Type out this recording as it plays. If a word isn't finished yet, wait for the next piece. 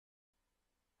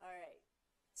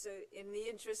So in the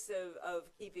interest of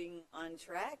keeping on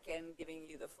track and giving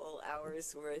you the full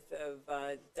hour's worth of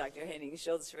Dr. Henning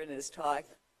Schulzrinne's talk,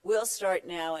 we'll start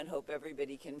now and hope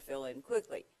everybody can fill in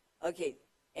quickly. Okay,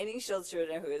 Henning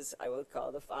Schulzrinne, who is, I will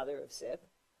call the father of SIP,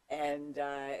 and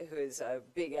who is a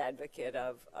big advocate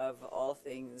of all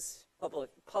things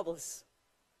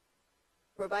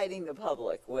providing the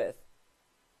public with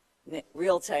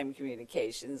real-time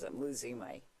communications. I'm losing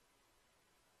my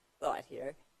thought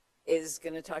here. Is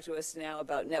going to talk to us now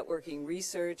about networking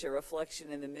research, a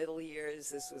reflection in the middle years.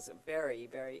 This was a very,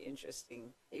 very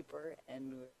interesting paper,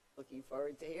 and we're looking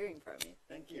forward to hearing from you.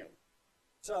 Thank you.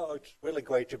 So it's really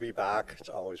great to be back. It's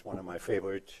always one of my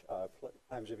favorite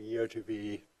times of the year to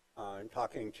be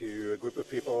talking to a group of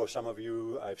people. Some of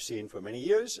you I've seen for many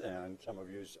years, and some of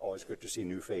you it's always good to see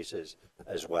new faces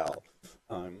as well.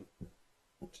 So,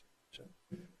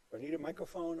 do I need a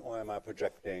microphone, or am I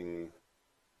projecting?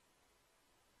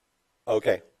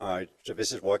 Okay, all right, so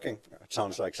this is working. It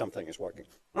sounds like something is working.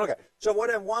 Okay, so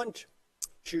what I want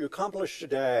to accomplish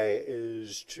today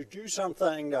is to do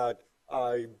something that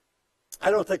I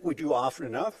don't think we do often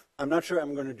enough. I'm not sure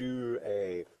I'm going to do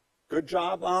a good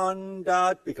job on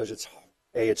that because it's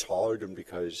hard, and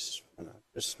because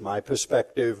it's my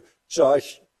perspective. So it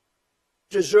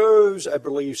deserves, I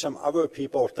believe, some other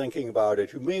people thinking about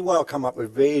it who may well come up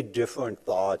with very different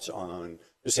thoughts on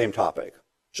the same topic.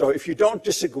 So if you don't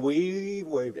disagree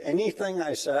with anything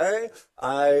I say,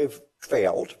 I've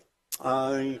failed.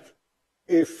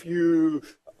 If you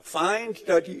find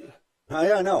that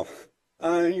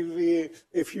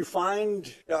if you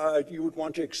find that you would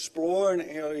want to explore an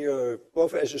area,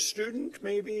 both as a student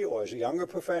maybe, or as a younger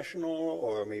professional,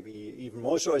 or maybe even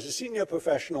more so as a senior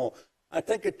professional, I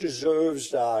think it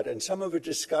deserves that. And some of the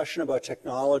discussion about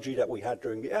technology that we had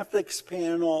during the ethics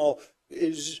panel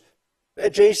is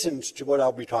adjacent to what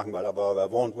I'll be talking about, although I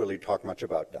won't really talk much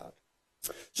about that.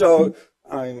 So,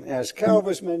 as Carol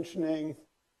was mentioning,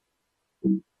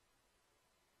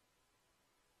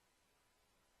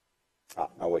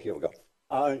 here we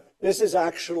go. This is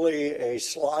actually a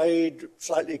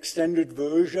slightly extended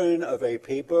version of a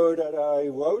paper that I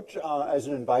wrote as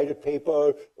an invited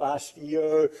paper last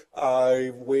year,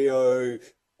 where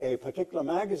a particular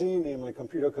magazine, namely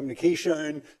Computer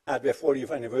Communication, had their 40th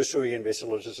anniversary, and they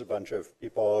solicited a bunch of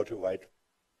people to write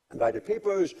invited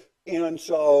papers. And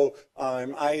so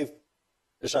I've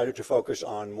decided to focus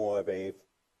on more of a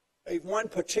one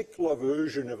particular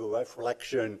version of a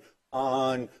reflection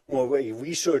on more of a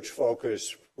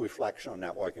research-focused reflection on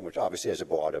networking, which obviously has a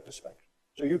broader perspective.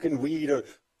 So you can read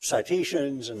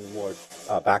citations and more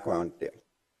background there.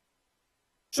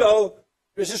 So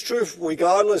this is true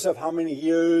regardless of how many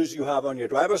years you have on your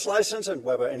driver's license and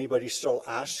whether anybody still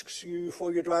asks you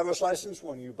for your driver's license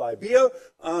when you buy beer.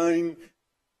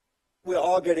 We're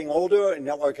all getting older, and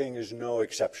networking is no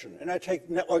exception. And I take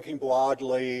networking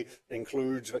broadly. It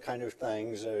includes the kind of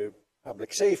things,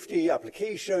 public safety,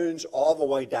 applications, all the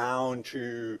way down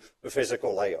to the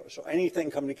physical layer. So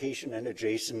anything communication and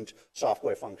adjacent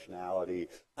software functionality,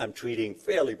 I'm treating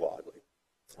fairly broadly.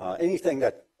 Anything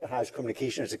that has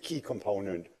communication as a key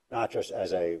component, not just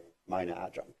as a minor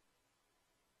adjunct.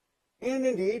 And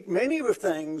indeed, many of the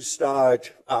things that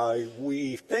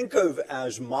we think of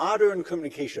as modern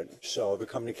communication, so the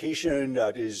communication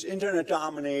that is internet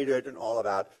dominated and all of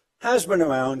that, has been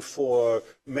around for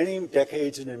many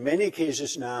decades, and in many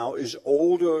cases now is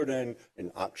older than,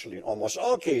 and actually in almost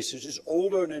all cases, is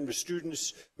older than the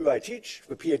students who I teach,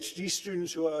 the PhD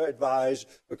students who I advise,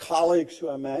 the colleagues who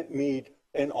I meet,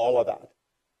 and all of that.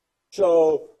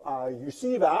 So you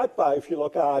see that by, if you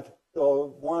look at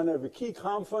one of the key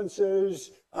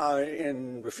conferences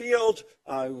in the field,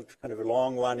 kind of a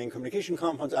long-running communication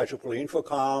conference, IEEE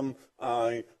Infocom,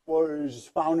 was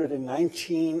founded in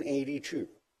 1982.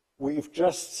 We've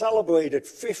just celebrated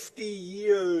 50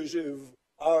 years of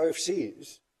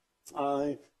RFCs.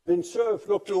 Then Surf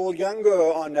looked a little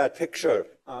younger on that picture.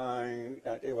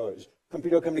 It was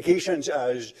Computer Communications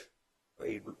as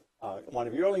one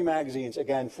of the early magazines,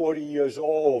 again, 40 years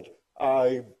old.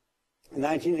 In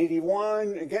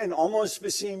 1981, again, almost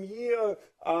the same year,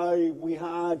 we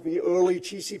had the early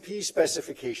TCP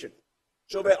specification.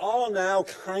 So they're all now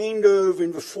kind of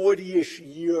in the 40-ish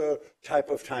year type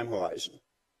of time horizon.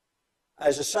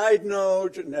 As a side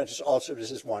note, and this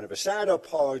is one of the sadder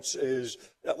parts, is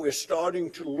that we're starting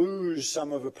to lose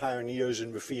some of the pioneers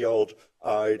in the field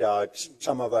that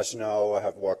some of us know or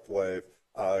have worked with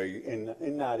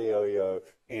in that area,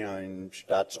 and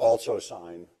that's also a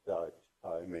sign that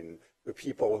the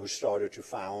people who started to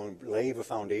lay the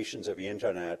foundations of the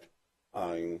internet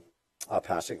are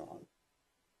passing on.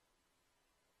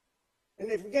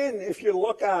 And if you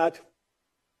look at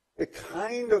it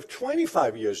kind of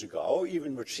 25 years ago,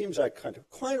 even which seems like kind of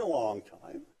quite a long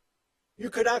time, you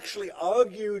could actually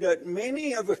argue that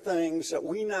many of the things that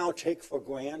we now take for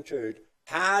granted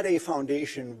had a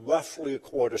foundation roughly a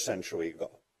quarter century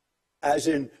ago. As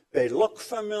in, they look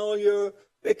familiar,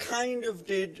 they kind of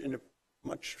did in a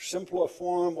much simpler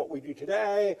form what we do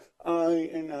today,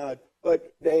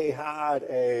 but they had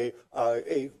a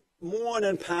more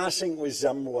than passing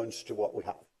resemblance to what we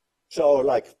have. So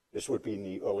like this would be in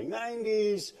the early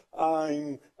 90s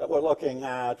that we're looking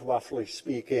at, roughly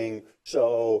speaking.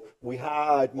 So we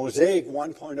had Mosaic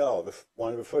 1.0,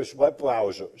 one of the first web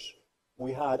browsers.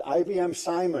 We had IBM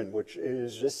Simon, which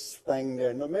is this thing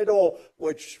there in the middle,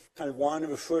 which kind of one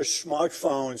of the first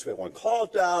smartphones. We weren't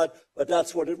called that, but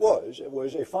that's what it was. It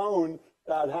was a phone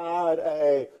that had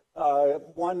a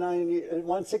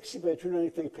 160 by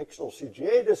 293 pixel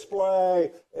CGA display.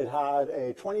 It had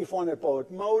a 2400 baud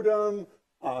modem.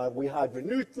 We had the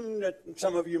Newton that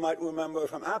some of you might remember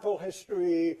from Apple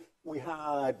history. We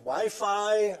had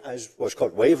Wi-Fi, as was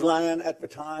called WaveLAN at the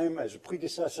time, as a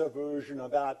predecessor version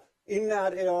of that. In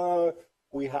that era,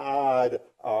 we had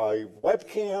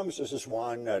webcams. This is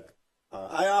one that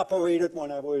I operated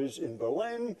when I was in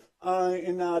Berlin.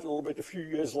 In that, a few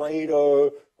years later,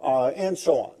 and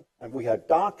so on. And we had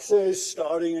DOCSIS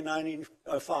starting in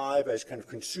 1995 as kind of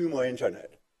consumer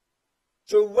internet.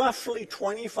 So roughly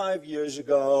 25 years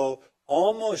ago,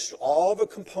 almost all the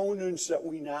components that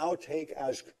we now take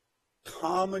as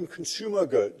common consumer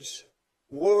goods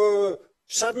were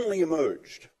suddenly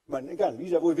emerged. But again,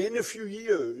 these are within a few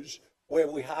years where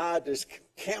we had this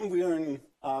Cambrian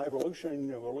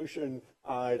evolution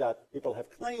that people have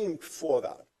claimed for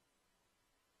that.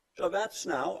 So that's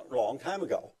now a long time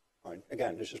ago. Right?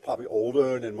 Again, this is probably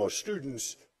older than most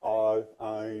students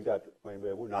that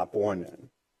were not born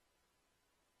then.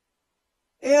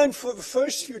 And for the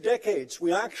first few decades,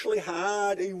 we actually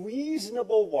had a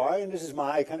reasonable way, and this is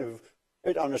my kind of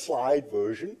bit on a slide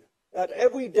version, that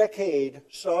every decade,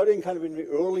 starting kind of in the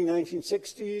early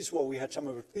 1960s, where we had some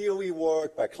of the theory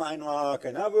work by Kleinrock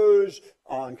and others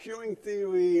on queuing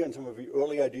theory and some of the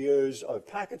early ideas of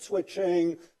packet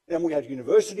switching. Then we had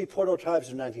university prototypes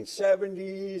in the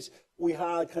 1970s. We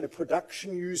had kind of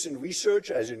production use in research,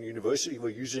 as in university, we're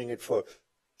using it for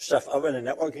stuff other than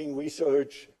networking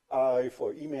research,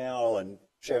 for email and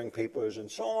sharing papers and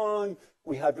so on.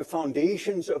 We had the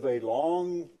foundations of a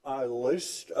long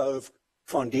list of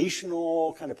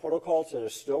foundational kind of protocols that are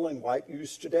still in wide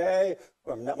use today,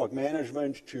 from network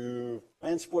management to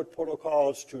transport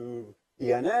protocols to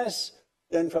DNS.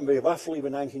 Then from roughly the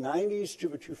 1990s to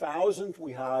the 2000s,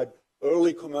 we had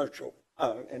early commercial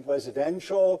and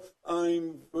residential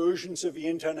versions of the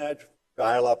internet,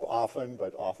 dial-up often,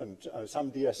 but often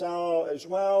some DSL as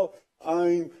well.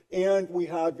 And we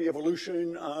had the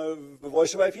evolution of the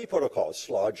voice of IP protocols,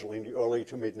 largely in the early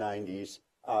to mid-90s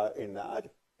in that.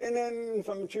 And then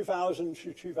from 2000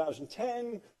 to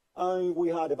 2010, we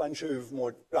had a bunch of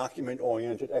more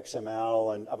document-oriented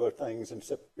XML and other things, and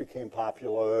SIP became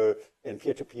popular in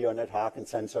peer-to-peer NetHawk and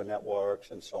sensor networks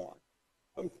and so on.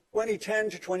 From 2010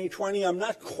 to 2020, I'm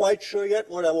not quite sure yet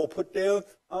what I will put there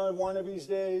one of these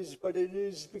days, but it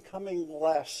is becoming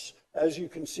less. As you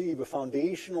can see, the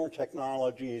foundational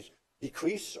technologies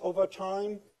decrease over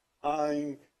time,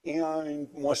 and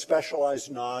more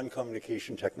specialized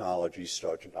non-communication technologies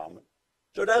start to dominate.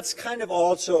 So that's kind of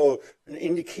also an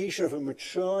indication of a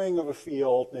maturing of a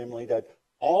field, namely that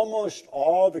almost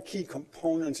all the key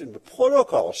components in the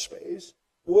protocol space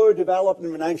were developed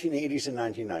in the 1980s and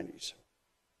 1990s,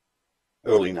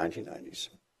 early 1990s.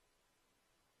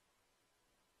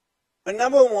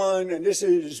 Another one, and this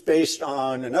is based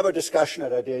on another discussion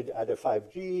that I did at a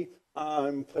 5G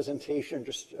presentation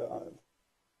just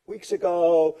weeks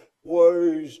ago,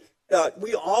 was that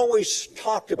we always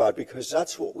talked about, because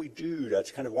that's what we do, that's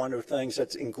kind of one of the things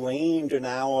that's ingrained in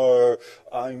our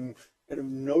kind of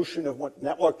notion of what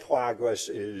network progress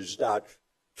is, that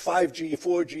 5G,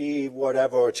 4G,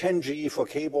 whatever, 10G for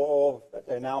cable that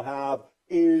they now have,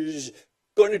 is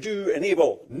going to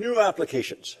enable new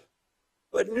applications.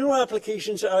 But new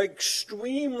applications are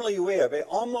extremely rare. They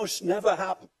almost never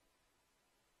happen.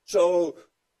 So,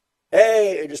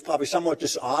 A, it is probably somewhat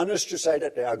dishonest to say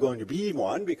that there are going to be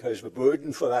one, because the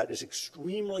burden for that is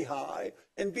extremely high.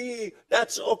 And B,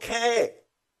 that's okay.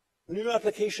 New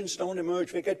applications don't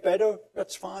emerge. They get better,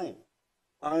 that's fine.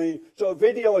 So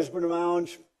video has been around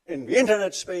in the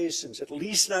internet space since at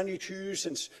least 92,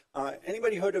 since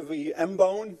anybody heard of the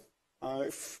M-bone?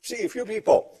 See, a few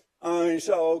people.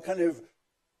 So kind of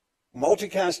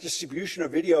multicast distribution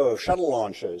of video of shuttle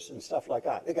launches and stuff like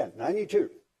that. Again, 92.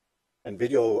 And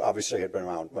video obviously had been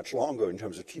around much longer in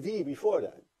terms of TV before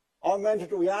that.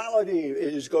 Augmented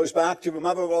reality goes back to the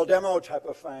Mother World demo type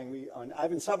of thing, on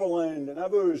Ivan Sutherland and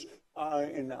others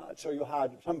in that. So you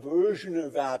had some version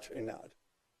of that in that.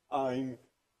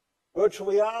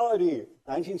 Virtual reality,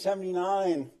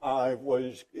 1979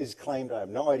 is claimed. I have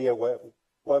no idea whether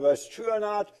that's true or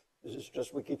not. This is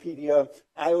just Wikipedia.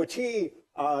 IoT,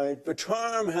 the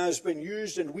term has been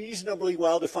used and reasonably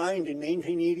well defined in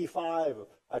 1985.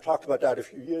 I talked about that a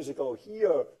few years ago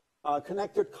here.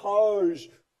 Connected cars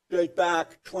date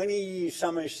back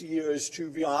 20-some-ish years to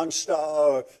the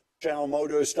OnStar, General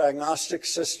Motors diagnostic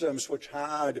systems, which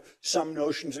had some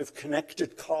notions of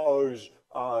connected cars,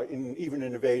 even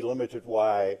in a very limited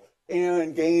way.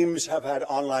 And games have had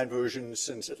online versions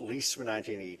since at least the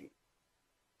 1980s.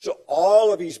 So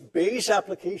all of these base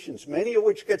applications, many of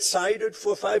which get cited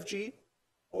for 5G,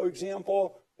 for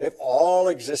example, they've all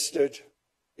existed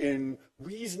in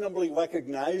reasonably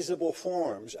recognizable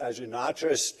forms, as in not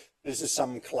just this is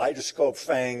some kaleidoscope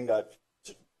thing that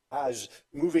has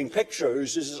moving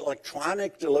pictures. This is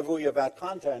electronic delivery of that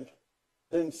content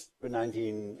since the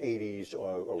 1980s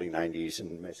or early 90s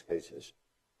in most cases.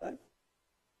 Right?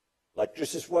 Like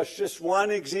this was just one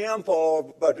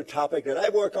example, but a topic that I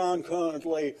work on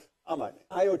currently.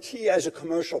 IoT as a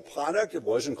commercial product, it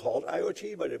wasn't called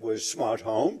IoT, but it was smart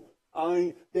home.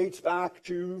 Dates back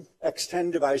to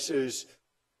X10 devices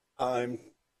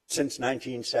since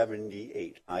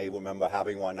 1978. I remember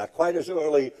having one, not quite as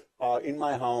early, in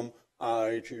my home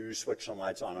to switch some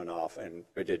lights on and off, and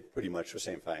it did pretty much the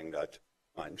same thing that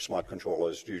smart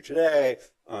controllers do today,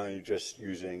 just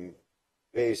using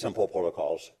very simple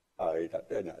protocols.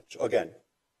 Again,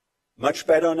 much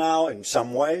better now in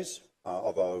some ways,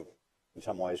 although in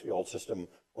some ways the old system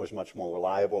was much more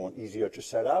reliable and easier to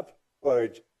set up.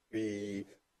 But the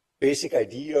basic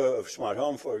idea of smart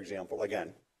home, for example,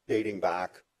 again, dating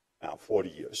back now 40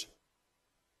 years.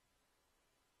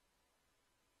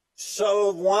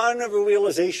 So one of the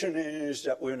realization is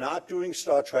that we're not doing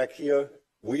Star Trek here.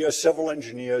 We are civil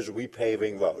engineers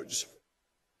repaving roads.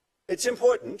 It's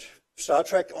important. Star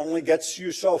Trek only gets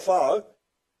you so far,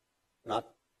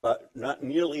 not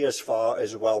nearly as far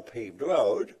as a well-paved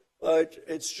road, but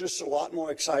it's just a lot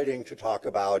more exciting to talk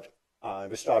about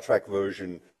the Star Trek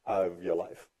version of your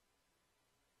life.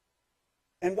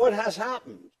 And what has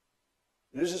happened?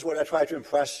 This is what I try to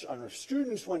impress on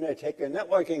students when they take a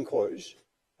networking course,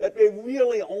 that there are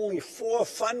really only 4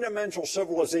 fundamental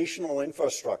civilizational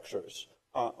infrastructures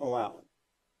around.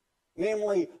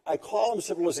 Namely, I call them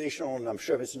civilizational, and I'm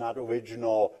sure it's not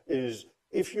original, is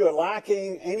if you're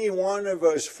lacking any one of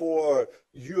those 4,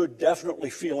 you're definitely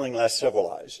feeling less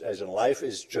civilized, as in life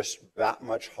is just that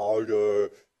much harder.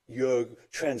 You're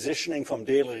transitioning from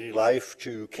daily life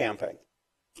to camping.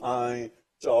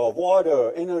 So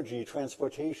water, energy,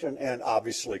 transportation, and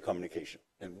obviously communication.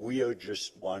 And we are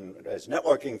just one, as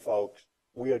networking folks,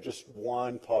 we are just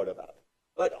one part of that.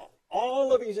 But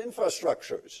all of these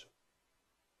infrastructures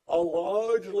are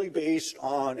largely based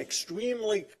on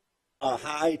extremely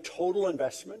high total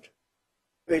investment.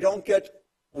 They don't get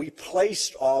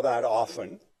replaced all that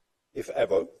often, if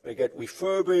ever. They get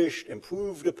refurbished,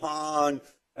 improved upon,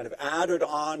 kind of added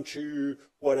on to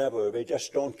whatever. They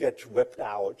just don't get ripped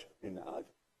out in that.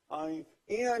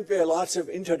 And there are lots of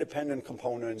interdependent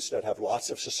components that have lots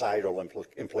of societal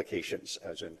implications,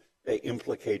 as in they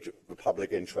implicate the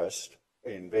public interest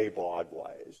in very broad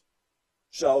ways.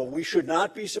 So we should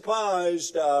not be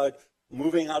surprised that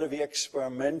moving out of the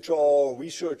experimental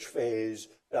research phase,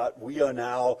 that we are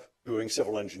now doing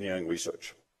civil engineering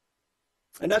research.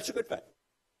 And that's a good thing.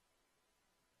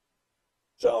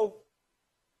 So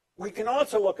we can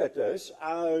also look at this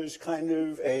as kind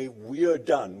of a we've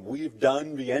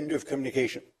done the end of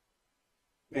communication.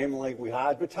 Namely, we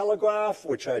had the telegraph,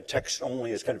 which had text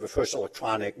only as kind of the first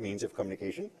electronic means of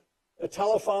communication. A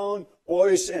telephone,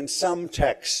 voice, and some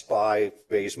text by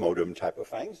base modem type of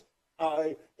things.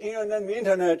 And then the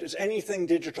internet is anything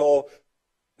digital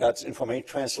that's information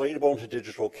translatable into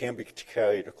digital can be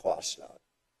carried across that.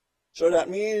 So that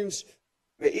means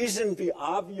there isn't the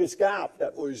obvious gap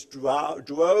that was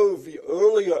drove the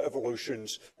earlier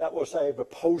evolutions that will say the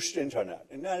post-internet.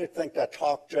 And I think that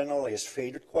talk generally has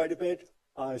faded quite a bit,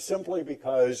 simply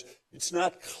because it's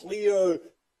not clear,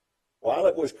 while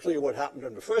it was clear what happened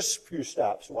in the first few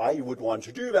steps, why you would want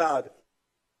to do that,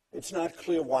 it's not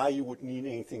clear why you would need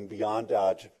anything beyond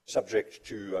that, subject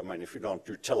to, if you don't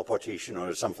do teleportation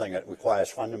or something that requires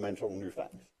fundamental new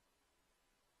things.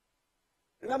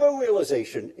 Another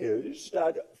realization is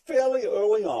that fairly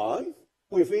early on,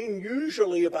 within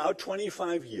usually about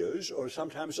 25 years, or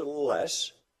sometimes a little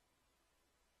less,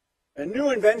 a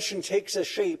new invention takes a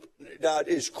shape that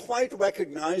is quite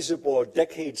recognizable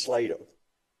decades later.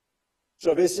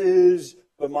 So this is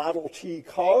the Model T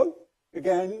car.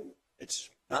 Again, it's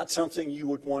not something you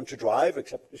would want to drive,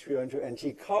 except if you're into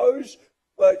antique cars,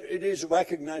 but it is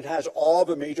recognized, has all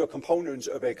the major components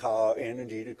of a car, and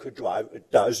indeed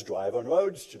it does drive on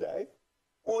roads today.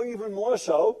 Or even more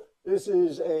so, this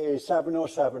is a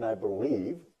 707, I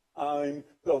believe,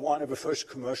 one of the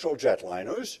first commercial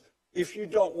jetliners. If you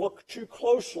don't look too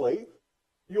closely,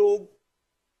 you'll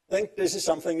think this is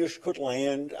something that could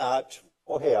land at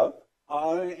O'Hare,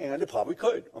 and it probably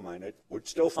could. I mean, it would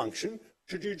still function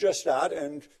to do just that,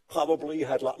 and probably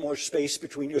had a lot more space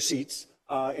between your seats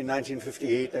in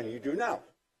 1958 than you do now.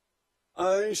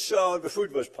 So the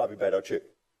food was probably better too.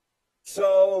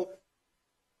 So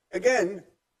again,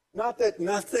 not that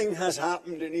nothing has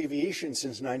happened in aviation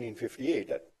since 1958.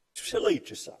 That's silly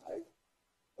to say.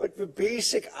 But the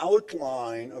basic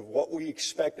outline of what we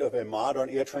expect of a modern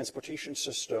air transportation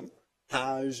system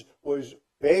was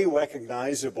very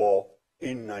recognizable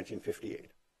in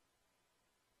 1958.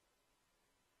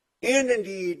 And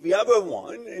indeed, the other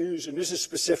one is, and this is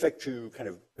specific to kind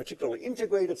of particularly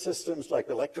integrated systems like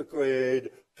the electric grid,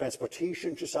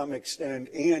 transportation to some extent,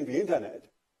 and the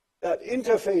internet, that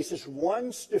interfaces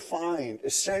once defined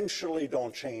essentially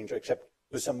don't change except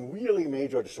with some really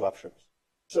major disruptions.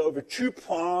 So the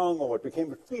two-prong, or what became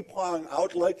the three-prong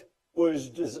outlet, was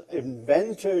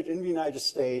invented in the United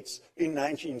States in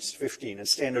 1915 and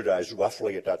standardized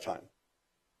roughly at that time.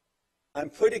 I'm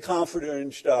pretty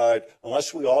confident that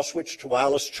unless we all switch to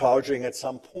wireless charging at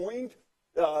some point,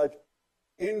 that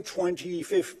in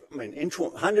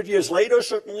 100 years later,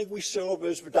 certainly we serve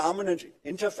as the dominant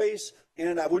interface,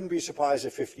 and I wouldn't be surprised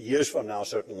if 50 years from now,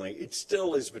 certainly, it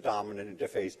still is the dominant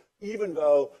interface, even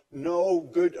though no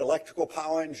good electrical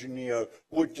power engineer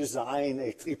would design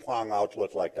a three-prong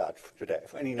outlet like that today,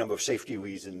 for any number of safety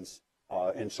reasons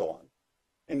and so on.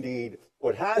 Indeed,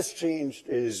 what has changed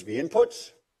is the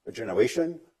inputs, the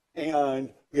generation,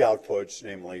 and the outputs,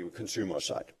 namely the consumer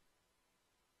side.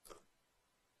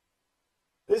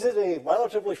 This is a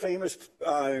relatively famous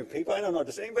paper. I don't know,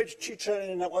 does anybody teach that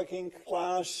in a networking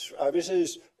class? This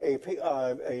is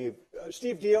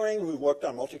Steve Deering, who worked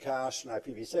on multicast and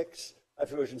IPv6,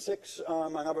 version 6,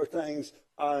 among other things,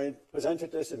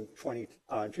 presented this in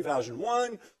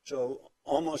 2001, so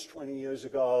almost 20 years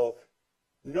ago,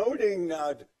 noting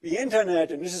that the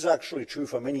internet, and this is actually true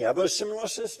for many other similar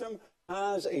systems,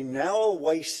 has a narrow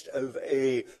waist of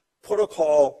a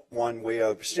protocol, one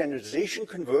where standardization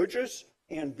converges,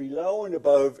 and below and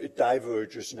above it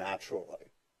diverges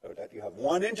naturally. So that you have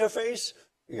one interface,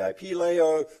 the IP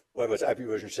layer, whether it's IP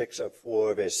version 6 or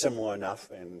 4, they're similar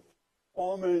enough in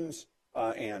performance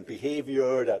and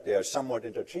behavior that they're somewhat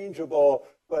interchangeable,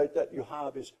 but that you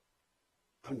have is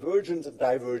convergence and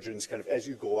divergence kind of as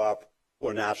you go up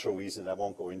for a natural reason I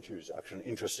won't go into. Is actually an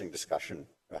interesting discussion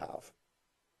to have.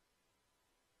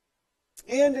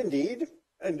 And indeed,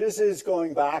 and this is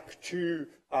going back to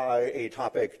a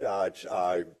topic that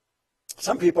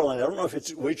some people, and I don't know if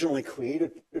it's originally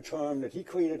created the term that he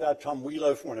created, that Tom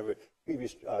Wheeler, one of the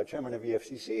previous chairman of the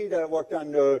FCC that I worked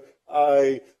under,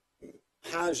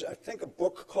 has, I think, a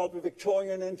book called The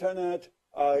Victorian Internet.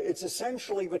 It's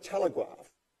essentially the telegraph.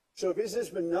 So this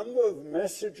is the number of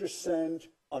messages sent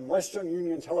on Western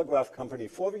Union Telegraph Company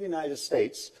for the United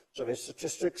States. So the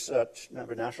statistics that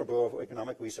the National Bureau of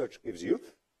Economic Research gives you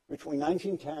between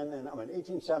 1910 and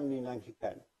 1870 and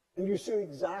 1910. And you see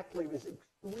exactly this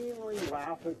extremely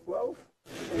rapid growth.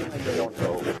 And they don't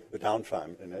know the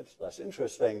downtime, and it's less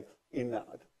interesting in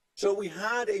that. So we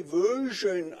had a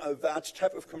version of that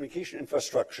type of communication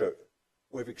infrastructure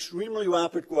with extremely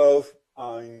rapid growth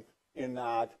in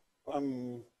that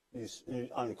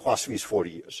across these 40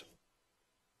 years.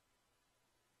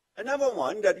 Another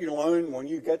one that you learn when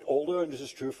you get older, and this is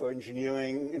true for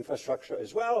engineering infrastructure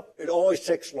as well, it always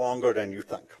takes longer than you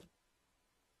think.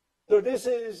 So this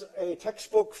is a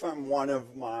textbook from one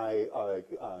of my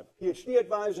PhD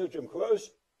advisors, Jim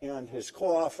Caros, and his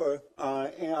co-author,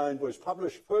 and was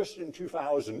published first in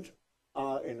 2000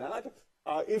 in that.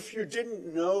 If you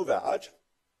didn't know that,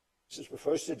 this is the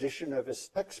first edition of this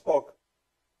textbook,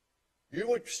 you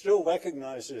would still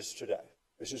recognize this today.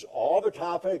 This is all the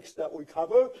topics that we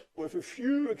cover, with a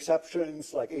few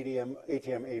exceptions like ATM,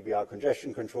 ABR,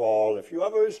 congestion control, a few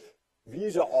others.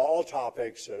 These are all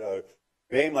topics that are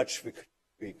very much,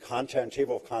 the content,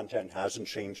 table of content hasn't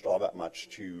changed all that much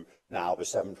to now the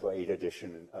 7th or 8th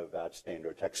edition of that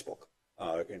standard textbook.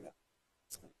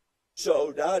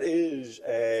 So that is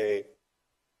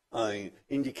an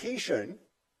indication,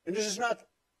 and this is not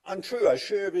untrue. I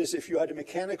share this if you had a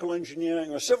mechanical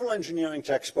engineering or civil engineering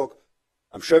textbook.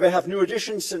 I'm sure they have new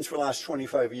editions since the last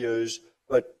 25 years,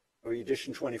 but the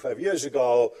edition 25 years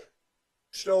ago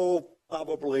still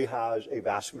probably has a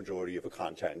vast majority of the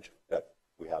content that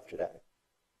we have today.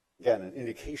 Again, an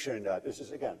indication that this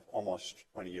is, again, almost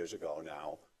 20 years ago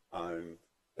now,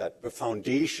 that the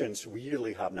foundations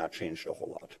really have not changed a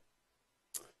whole lot.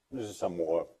 This is some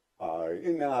more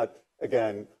in that,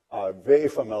 again, very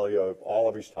familiar with all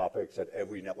of these topics that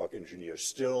every network engineer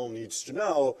still needs to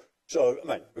know. So, I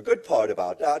mean, the good part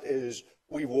about that is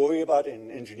we worry about in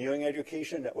engineering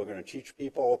education that we're going to teach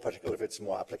people, particularly if it's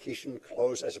more application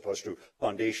close as opposed to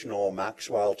foundational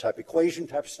Maxwell type equation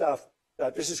type stuff,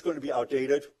 that this is going to be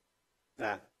outdated.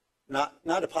 Nah,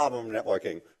 not a problem in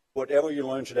networking. Whatever you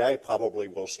learn today probably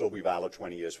will still be valid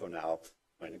 20 years from now.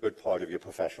 I mean, a good part of your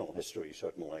professional history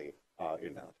certainly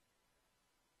in that.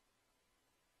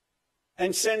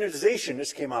 And standardization,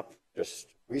 this came up just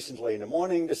recently in the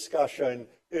morning discussion,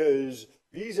 is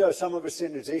these are some of the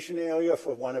standardization area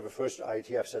for one of the first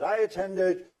IETFs that I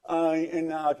attended, in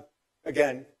that,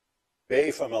 again,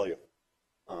 very familiar.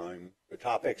 The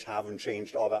topics haven't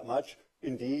changed all that much.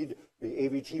 Indeed, the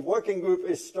AVT working group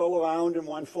is still around in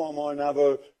one form or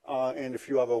another, and a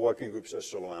few other working groups are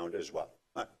still around as well.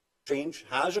 Change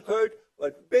has occurred,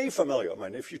 but very familiar. I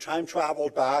mean, if you time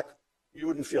traveled back, you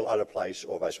wouldn't feel out of place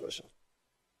or vice versa.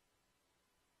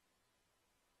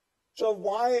 So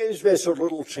why is there so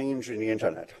little change in the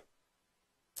internet?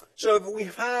 So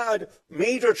we've had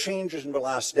major changes in the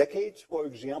last decades. For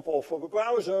example, for the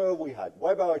browser, we had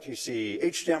WebRTC,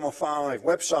 HTML5,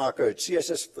 WebSocket,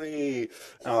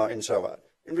 CSS3, and so on.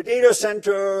 In the data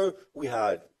center, we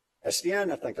had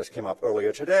SDN, I think this came up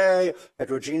earlier today,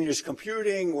 heterogeneous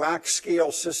computing, rack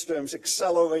scale systems,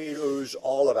 accelerators,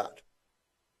 all of that.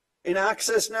 In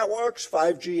access networks,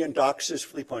 5G and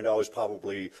DOCSIS 3.0 is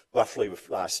probably roughly the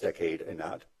last decade in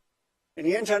that. In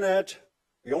the internet,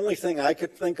 the only thing I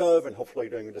could think of, and hopefully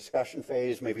during the discussion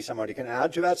phase, maybe somebody can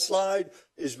add to that slide,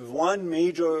 is one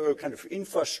major kind of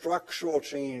infrastructural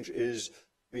change is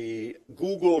the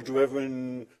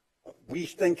Google-driven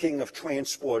rethinking of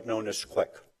transport known as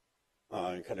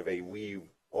QUIC, kind of a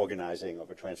reorganizing of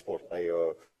a transport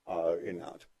layer in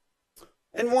that.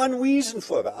 And one reason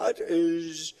for that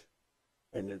is,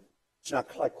 and it's not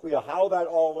quite clear how that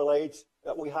all relates,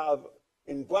 that we have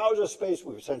in browser space,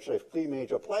 we essentially have three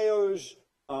major players,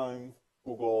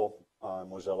 Google,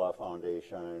 Mozilla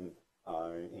Foundation,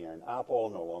 and Apple,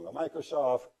 no longer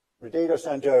Microsoft. In the data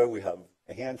center, we have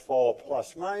a handful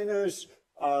plus minus.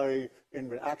 In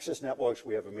the access networks,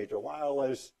 we have a major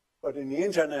wireless. But in the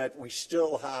internet, we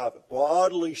still have,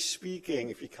 broadly speaking,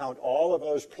 if you count all of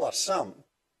those plus some,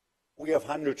 we have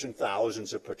hundreds and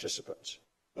thousands of participants.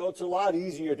 So it's a lot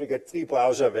easier to get three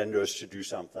browser vendors to do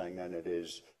something than it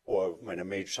is, or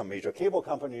some major cable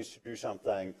companies to do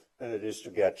something, than it is to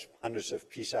get hundreds of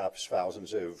PSAPs,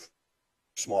 thousands of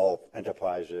small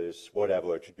enterprises,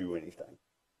 whatever, to do anything.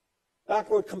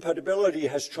 Backward compatibility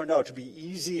has turned out to be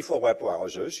easy for web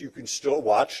browsers. You can still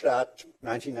watch that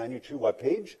 1992 web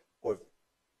page with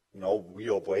no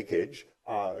real breakage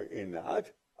in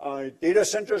that. Data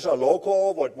centers are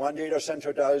local. What one data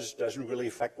center does doesn't really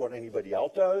affect what anybody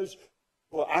else does.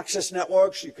 For access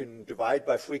networks, you can divide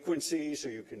by frequency, so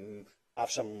you can have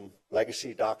some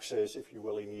legacy DOCSIS if you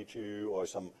really need to, or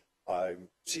some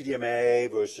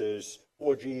CDMA versus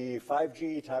 4G,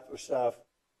 5G type of stuff.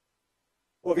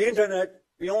 For the internet,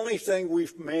 the only thing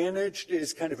we've managed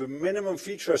is kind of a minimum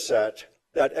feature set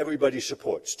that everybody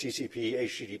supports, TCP,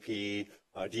 HTTP,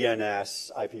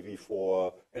 DNS,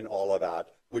 IPv4, and all of that,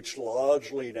 which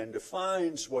largely then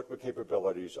defines what the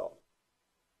capabilities are.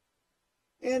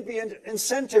 And the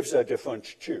incentives are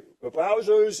different too. The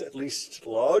browsers, at least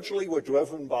largely, were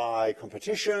driven by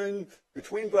competition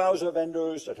between browser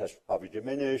vendors that has probably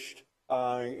diminished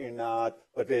in that,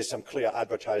 but there's some clear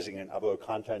advertising and other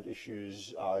content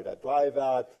issues that drive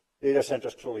that. Data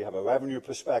centers clearly have a revenue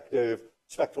perspective.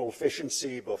 Spectral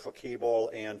efficiency, both for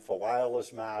cable and for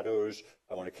wireless matters.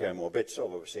 I want to carry more bits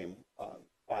over the same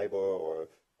fiber or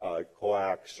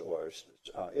coax or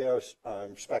air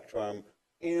spectrum.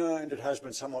 And it has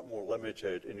been somewhat more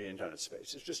limited in the internet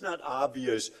space. It's just not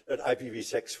obvious that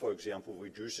IPv6, for example,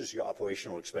 reduces your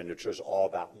operational expenditures all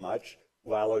that much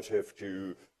relative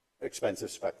to expensive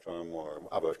spectrum or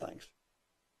other things.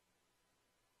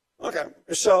 Okay,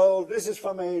 so this is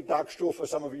from a docs tool for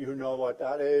some of you who know what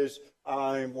that is.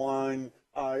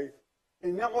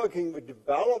 In networking, the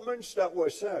developments that were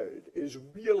said is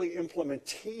really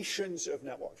implementations of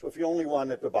networks. So if you only one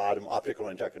at the bottom, optical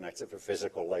interconnects at the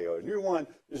physical layer, a new one,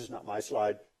 this is not my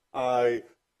slide.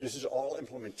 This is all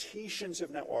implementations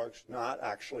of networks, not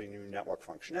actually new network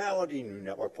functionality, new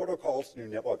network protocols, new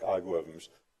network algorithms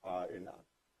in that.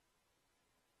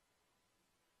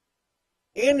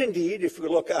 And indeed, if we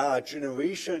look at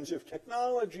generations of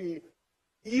technology,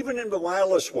 even in the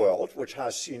wireless world, which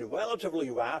has seen relatively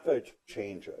rapid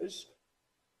changes,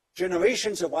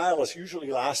 generations of wireless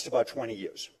usually last about 20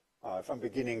 years from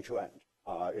beginning to end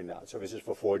in that. So this is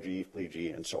for 4G,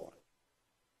 3G, and so on.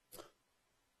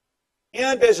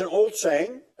 And there's an old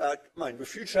saying, the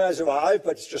future has arrived,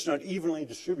 but it's just not evenly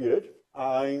distributed.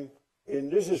 And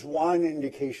this is one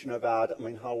indication of that. I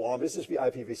mean, how long? This is the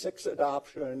IPv6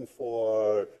 adoption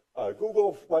for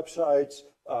Google websites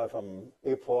from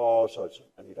April, so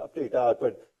I need to update that.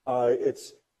 But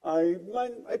it's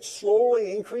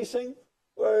slowly increasing,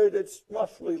 but it's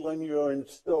roughly linear and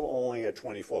still only at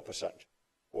 24%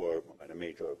 for a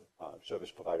major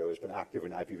service provider who's been active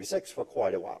in IPv6 for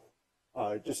quite a while.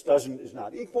 It just is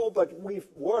not equal, but we've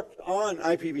worked on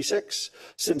IPv6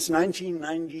 since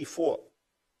 1994.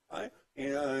 Right?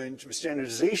 And the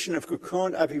standardization of the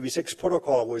current IPv6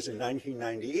 protocol was in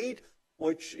 1998,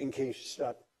 which, in case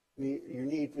you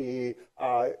need the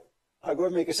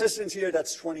algorithmic assistance here,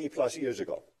 that's 20 plus years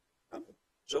ago.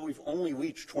 So we've only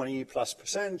reached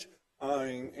 20+%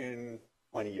 in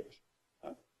 20 years.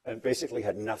 And basically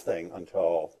had nothing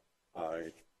until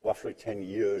roughly 10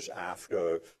 years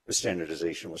after the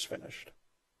standardization was finished.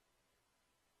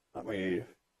 Let me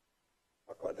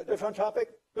talk about a different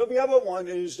topic. So the other one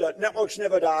is that networks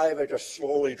never die, they just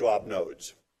slowly drop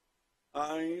nodes.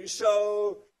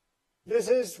 So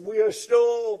we are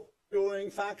still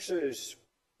doing faxes,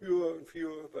 fewer and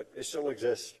fewer, but they still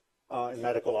exist in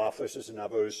medical offices and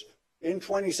others. In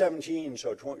 2017,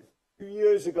 so 2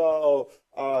 years ago,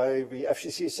 the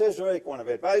FCC CISRIC, one of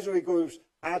the advisory groups,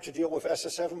 had to deal with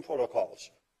SS7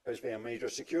 protocols. There's been a major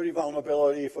security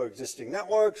vulnerability for existing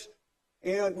networks,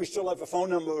 and we still have the phone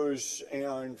numbers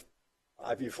and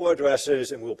IPv4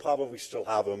 addresses, and we'll probably still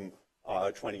have them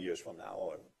 20 years from now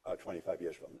or 25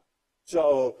 years from now.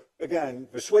 So again,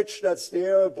 the switch that's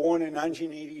there, born in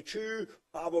 1982,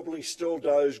 probably still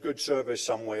does good service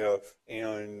somewhere,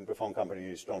 and the phone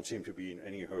companies don't seem to be in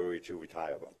any hurry to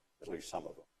retire them, at least some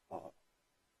of them.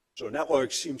 So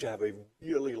networks seem to have a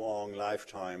really long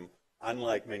lifetime,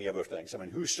 unlike many other things. I mean,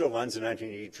 who still runs a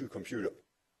 1982 computer?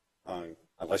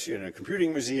 Unless you're in a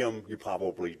computing museum, you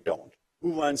probably don't.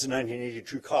 Who runs a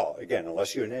 1982 car? Again,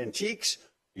 unless you're in antiques,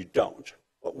 you don't.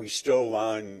 But we still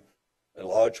run, a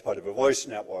large part of the voice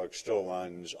network still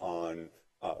runs on,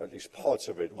 at least parts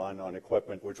of it run on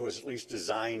equipment which was at least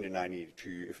designed in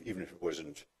 1982, even if it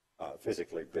wasn't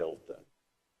physically built then.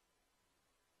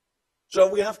 So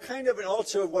we have kind of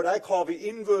also what I call the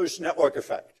inverse network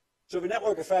effect. So the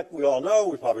network effect, we all know,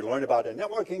 we probably learned about in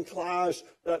networking class,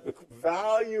 that the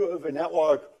value of a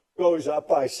network goes up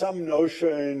by some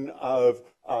notion of,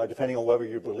 depending on whether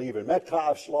you believe in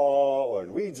Metcalfe's law or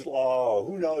in Reed's law, or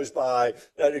who knows by,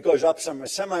 that it goes up some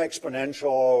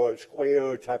semi-exponential or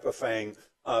square type of thing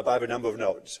by the number of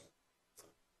nodes.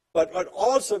 But what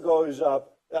also goes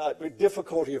up, the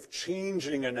difficulty of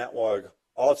changing a network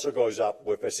also goes up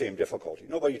with the same difficulty.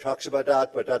 Nobody talks about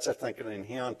that, but that's, I think, an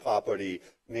inherent property.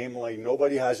 Namely,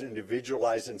 nobody has an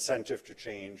individualized incentive to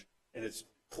change, and it's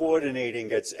coordinating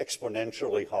gets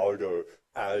exponentially harder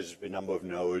as the number of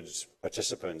nodes,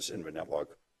 participants in the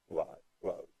network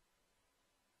grows.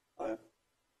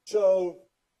 So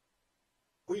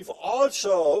we've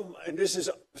also, and this is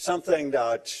something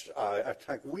that I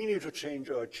think we need to change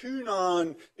our tune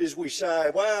on, is we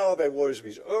say, well, there was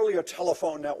these earlier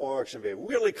telephone networks and they're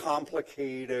really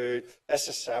complicated.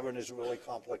 SS7 is really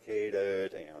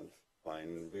complicated,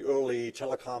 and the early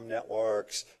telecom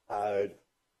networks had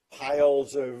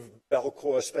piles of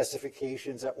Bellcore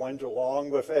specifications that went along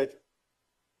with it.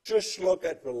 Just look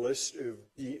at the list of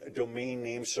the domain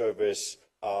name service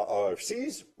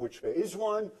RFCs, which there is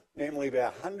one. Namely, there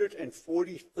are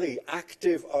 143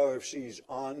 active RFCs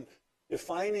on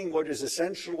defining what is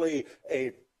essentially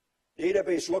a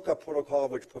database lookup protocol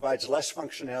which provides less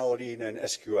functionality than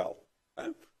SQL,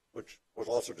 which was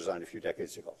also designed a few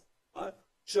decades ago.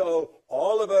 So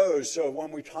all of those, so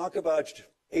when we talk about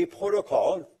a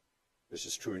protocol, this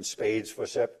is true in spades for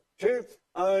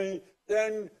SEP2,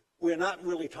 then we're not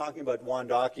really talking about one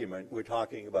document. We're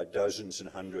talking about dozens and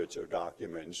hundreds of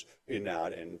documents in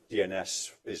that, and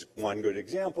DNS is one good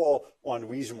example, one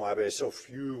reason why there's so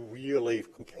few really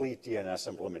complete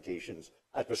DNS implementations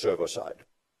at the server side.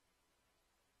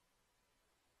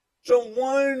 So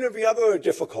one of the other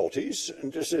difficulties,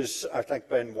 and this has, I think,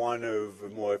 been one of the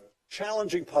more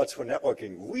challenging parts for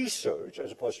networking research,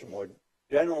 as opposed to more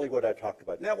generally what I talked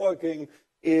about networking,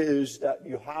 is that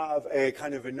you have a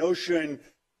kind of a notion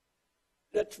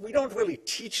that we don't really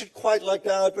teach it quite like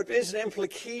that, but there's an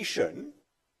implication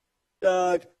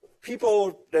that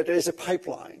that there's a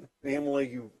pipeline.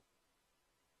 Namely,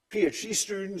 PhD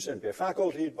students and their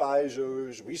faculty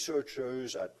advisors,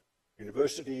 researchers at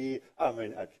university,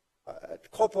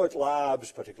 at corporate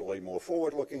labs, particularly more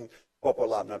forward-looking corporate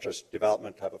lab, not just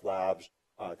development type of labs,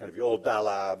 kind of your old Bell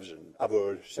Labs and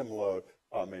other similar,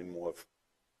 more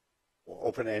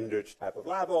open-ended type of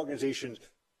lab organizations.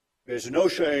 There's a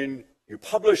notion you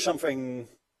publish something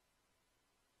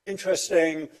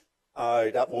interesting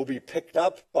that will be picked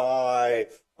up by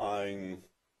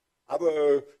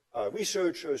other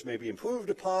researchers, maybe improved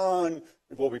upon,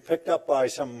 it will be picked up by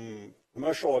some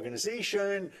commercial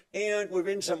organization, and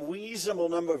within some reasonable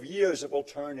number of years, it will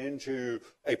turn into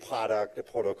a product, a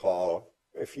protocol,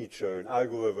 a feature, an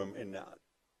algorithm in that.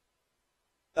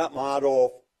 That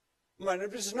model,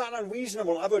 this is not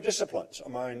unreasonable in other disciplines.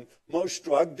 Most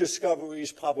drug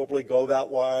discoveries probably go that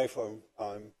way for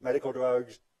medical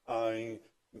drugs.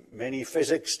 Many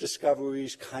physics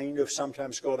discoveries kind of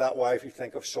sometimes go that way if you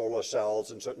think of solar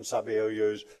cells in certain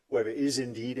sub-areas where there is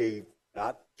indeed a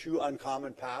not too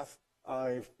uncommon path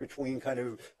between kind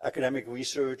of academic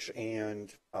research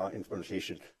and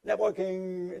implementation.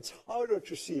 Networking, it's harder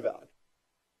to see that.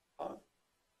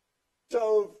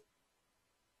 So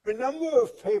the number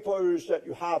of papers that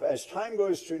you have as time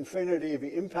goes to infinity,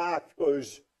 the impact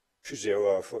goes to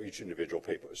zero for each individual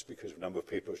papers because the number of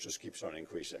papers just keeps on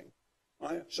increasing.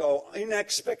 Right? So in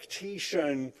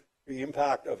expectation, the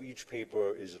impact of each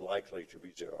paper is likely to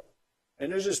be zero.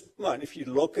 And there's this, if you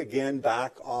look again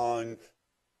back on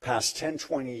past 10,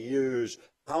 20 years,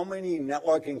 how many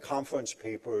networking conference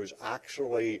papers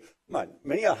actually,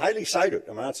 many are highly cited.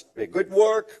 They're good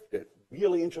work, they're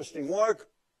really interesting work,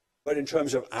 but in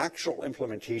terms of actual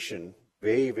implementation,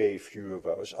 very, very few of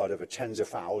those out of the tens of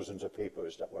thousands of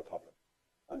papers that were published.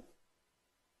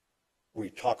 We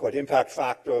talk about impact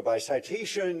factor by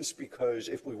citations because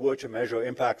if we were to measure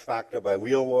impact factor by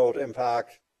real world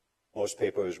impact, most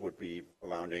papers would be a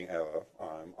rounding error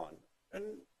on. And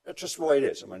that's just the way it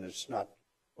is. It's not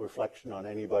a reflection on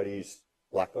anybody's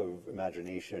lack of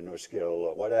imagination or skill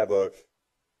or whatever.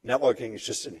 Networking is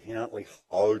just inherently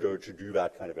harder to do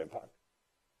that kind of impact.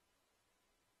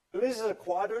 So this is a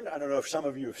quadrant. I don't know if some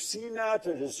of you have seen that.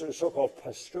 It is a so-called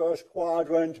Pasteur's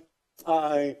quadrant,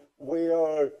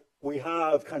 where we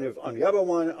have kind of on the other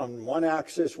one, on one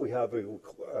axis, we have a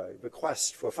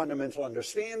request for fundamental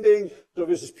understanding. So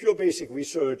this is pure basic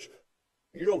research.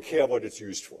 You don't care what it's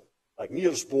used for. Like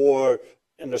Niels Bohr,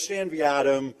 understand the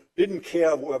atom, didn't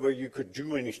care whether you could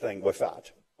do anything with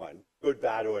that. Good,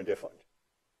 bad, or indifferent.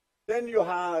 Then you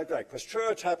had like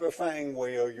Pasteur type of thing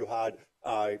where you had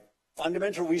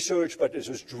fundamental research, but this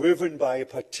was driven by a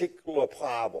particular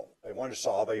problem. They want to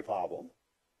solve a problem.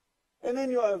 And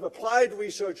then you have applied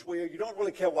research where you don't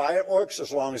really care why it works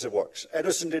as long as it works.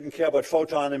 Edison didn't care about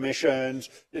photon emissions,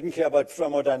 didn't care about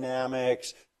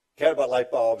thermodynamics, cared about light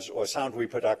bulbs or sound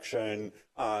reproduction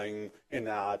in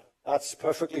that. That's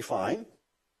perfectly fine.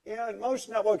 And most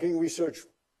networking research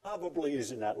probably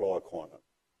is in that lower corner.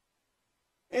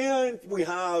 And we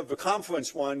have the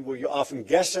conference one where you often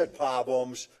guess at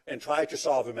problems and try to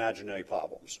solve imaginary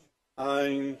problems.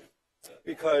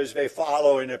 Because they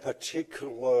follow in a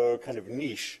particular kind of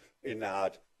niche in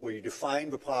that where you define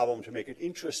the problem to make it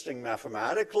interesting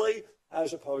mathematically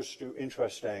as opposed to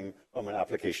interesting from an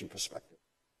application perspective.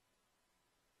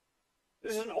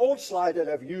 This is an old slide that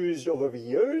I've used over the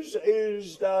years,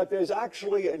 is that there's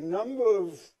actually a number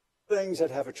of things that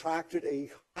have attracted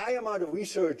a high amount of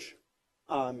research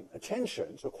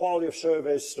attention. So quality of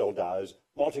service still does,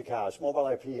 multicast, mobile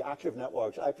IP, active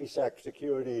networks, IPsec,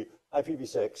 security,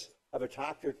 IPv6, have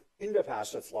attracted in the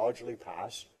past, that's largely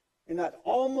passed, in that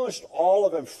almost all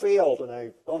of them failed, and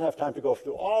I don't have time to go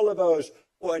through all of those,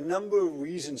 for a number of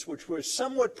reasons which were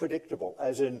somewhat predictable,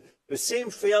 as in the same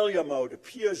failure mode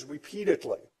appears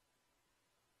repeatedly.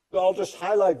 So I'll just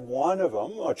highlight one of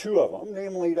them, or two of them,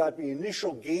 namely that the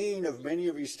initial gain of many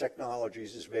of these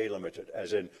technologies is very limited,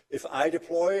 as in if I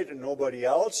deploy it and nobody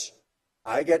else,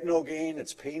 I get no gain,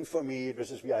 it's pain for me. This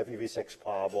is the IPv6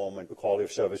 problem and the quality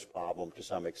of service problem to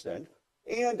some extent.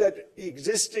 And that the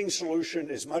existing solution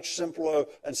is much simpler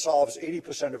and solves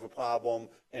 80% of a problem,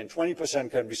 and 20%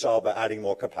 can be solved by adding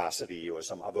more capacity or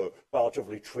some other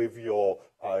relatively trivial,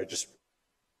 just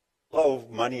throw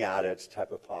money at it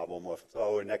type of problem, or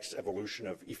throw a next evolution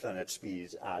of Ethernet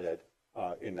speeds added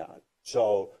in that.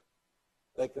 So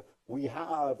like we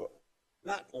have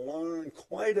not learned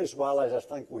quite as well as I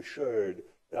think we should,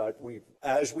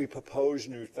 as we propose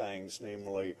new things,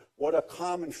 namely, what are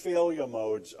common failure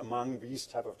modes among these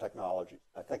type of technologies?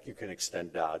 I think you can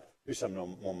extend that to some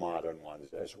more modern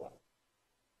ones as well.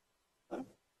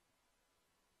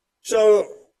 So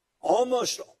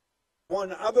almost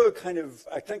one other kind of,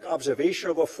 I think, observation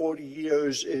over 40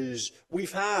 years is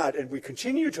we've had, and we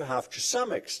continue to have to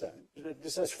some extent,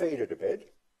 this has faded a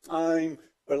bit,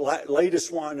 but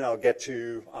latest one I'll get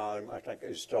to, I think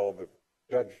is still the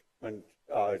judgment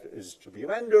is to be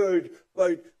rendered,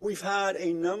 but we've had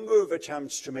a number of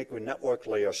attempts to make the network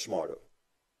layer smarter.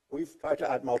 We've tried to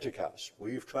add multicast.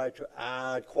 We've tried to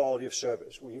add quality of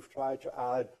service. We've tried to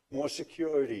add more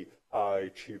security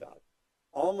to that.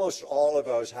 Almost all of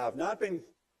those have not been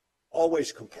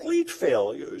always complete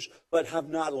failures, but have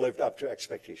not lived up to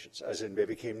expectations, as in they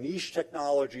became niche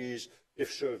technologies.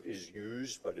 DiffServ is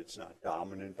used, but it's not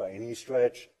dominant by any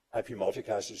stretch. IP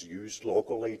multicast is used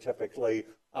locally, typically,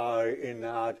 in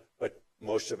that, but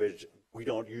most of it, we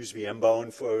don't use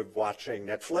VMbone for watching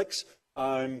Netflix.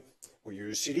 We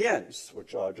use CDNs,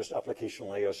 which are just application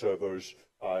layer servers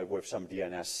with some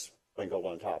DNS sprinkled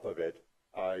on top of it.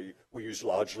 We use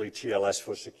largely TLS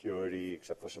for security,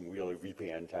 except for some really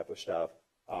VPN type of stuff.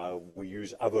 We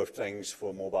use other things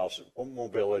for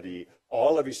mobility.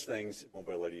 All of these things,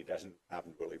 mobility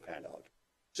haven't really panned out.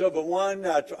 So the one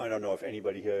that, I don't know if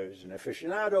anybody here is an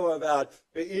aficionado of that,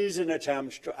 there is an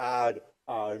attempt to add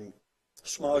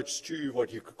smarts to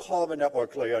what you could call the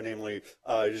network layer, namely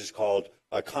it is called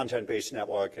content-based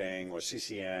networking or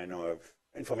CCN or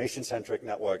information-centric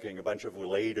networking, a bunch of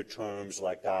related terms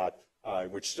like that,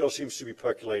 which still seems to be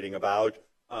percolating about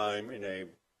in a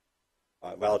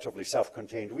relatively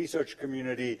self-contained research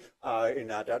community, in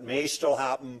that may still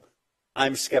happen.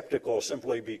 I'm skeptical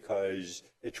simply because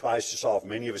it tries to solve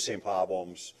many of the same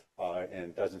problems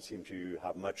and doesn't seem to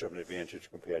have much of an advantage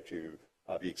compared to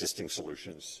the existing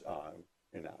solutions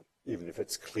in that, even if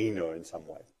it's cleaner in some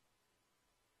way.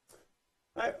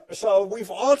 Right. So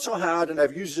we've also had, and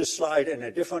I've used this slide in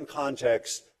a different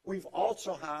context, we've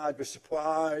also had the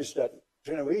surprise that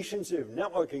generations of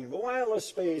networking in the wireless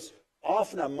space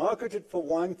often are marketed for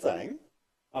one thing.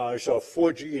 So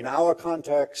 4G in our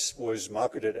context was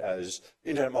marketed as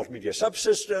Internet Multimedia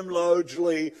Subsystem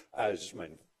largely, as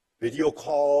video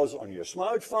calls on your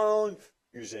smartphone,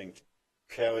 using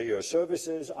carrier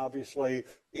services, obviously,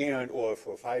 and or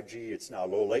for 5G, it's now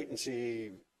low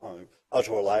latency,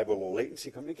 ultra reliable low latency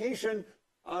communication.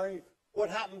 What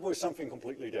happened was something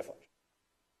completely different.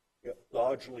 You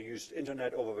largely used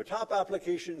Internet over the top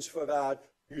applications for that,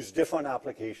 used different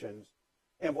applications.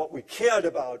 And what we cared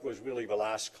about was really the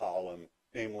last column,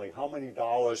 namely how many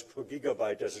dollars per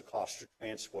gigabyte does it cost to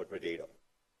transport the data.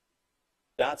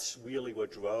 That's really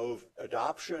what drove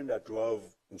adoption, that drove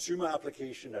consumer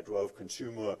application, that drove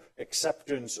consumer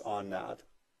acceptance on that.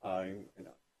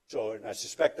 So and I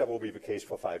suspect that will be the case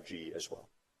for 5G as well.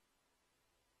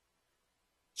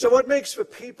 So what makes the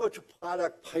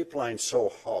paper-to-product pipeline so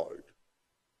hard?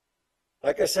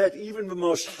 Like I said, even the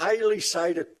most highly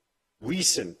cited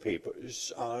recent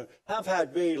papers have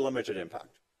had very limited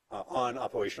impact on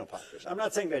operational practice. I'm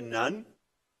not saying they're none,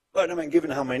 but I mean,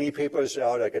 given how many papers there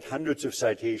are, I get hundreds of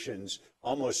citations,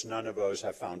 almost none of those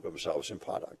have found themselves in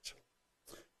product.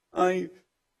 The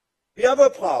other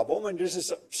problem, and this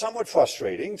is somewhat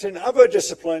frustrating, is in other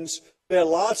disciplines, there are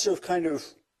lots of kind of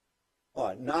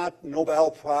not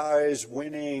Nobel Prize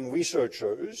winning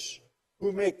researchers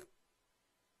who make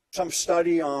some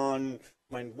study on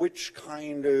which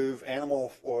kind of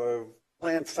animal or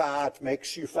plant fat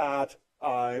makes you fat,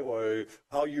 or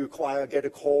how you get a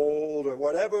cold, or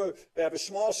whatever. They have a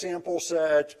small sample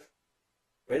set.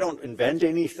 They don't invent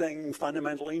anything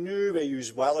fundamentally new. They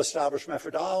use well-established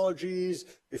methodologies.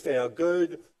 If they are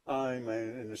good,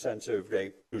 in the sense of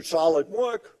they do solid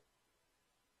work,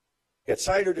 get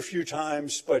cited a few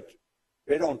times, but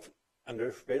they don't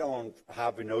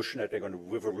have the notion that they're going to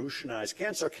revolutionize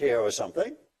cancer care or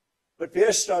something. But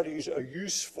their studies are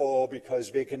useful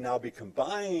because they can now be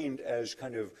combined as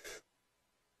kind of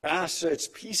facets,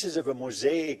 pieces of a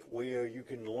mosaic where you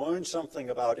can learn something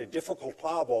about a difficult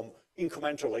problem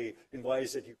incrementally in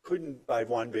ways that you couldn't by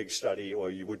one big study,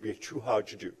 or you would be too hard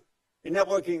to do. In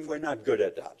networking, we're not good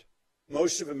at that.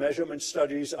 Most of the measurement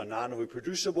studies are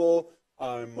non-reproducible.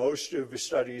 Most of the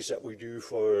studies that we do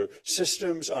for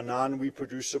systems are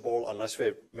non-reproducible unless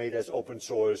they're made as open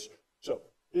source. So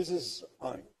this is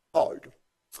hard.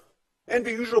 And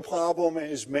the usual problem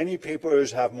is many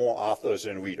papers have more authors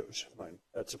than readers.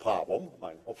 That's a problem.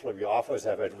 Hopefully the authors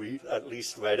have at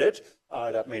least read it.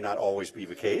 That may not always be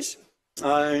the case.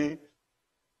 And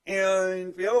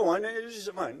the other one is,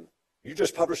 you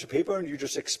just publish a paper and you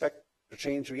just expect to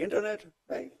change the internet?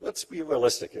 Hey, let's be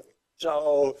realistic here.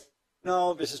 So,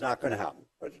 no, this is not going to happen.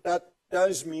 But that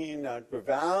does mean that the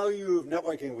value of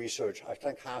networking research, I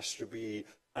think, has to be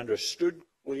understood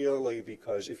clearly,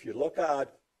 because if you look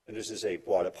at and this is a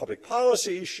broader public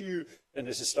policy issue, and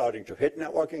this is starting to hit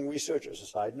networking research as a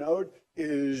side note,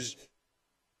 is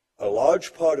a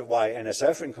large part of why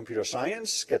NSF in computer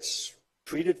science gets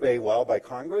treated very well by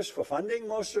Congress for funding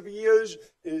most of the years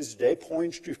is they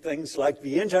point to things like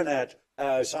the internet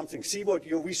as something, see what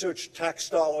your research tax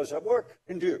dollars at work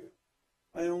can do.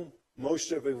 Well,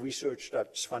 most of the research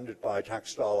that's funded by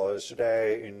tax dollars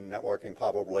today in networking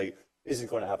probably isn't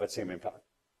going to have that same impact.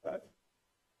 Right?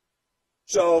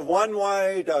 So one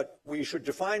way that we should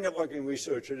define networking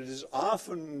research, it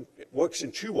works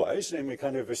in two ways, namely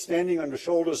kind of standing on the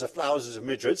shoulders of thousands of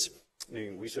midgets,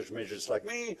 meaning research midgets like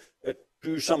me, that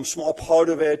do some small part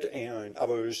of it and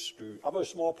others do other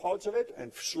small parts of it,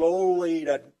 and slowly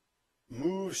that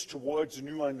moves towards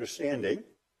new understanding.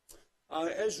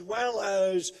 As well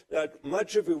as that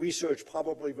much of the research,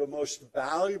 probably the most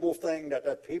valuable thing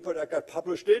that paper that got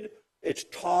published did,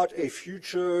 it taught a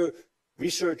future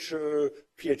researcher,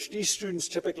 PhD students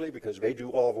typically, because they do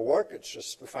all the work, it's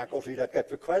just the faculty that get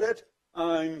the credit,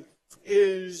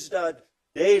 is that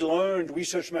they learned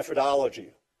research methodology.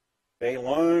 They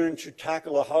learned to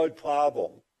tackle a hard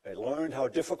problem. They learned how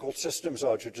difficult systems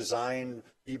are to design,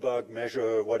 debug,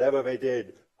 measure, whatever they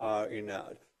did in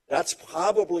that. That's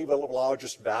probably the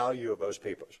largest value of those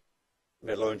papers.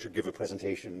 They learned to give a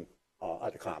presentation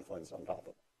at a conference on top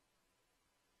of it.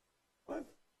 Right?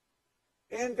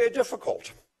 And they're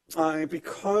difficult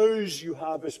because you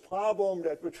have this problem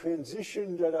that the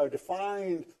transitions that are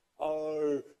defined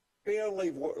are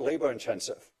fairly labor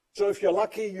intensive. So if you're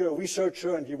lucky, you're a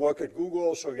researcher and you work at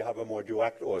Google, so you have a more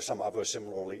direct, or some other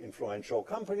similarly influential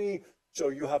company, so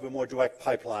you have a more direct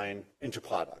pipeline into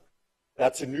product.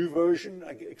 That's a new version,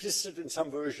 existed in some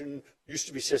version, used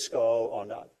to be Cisco or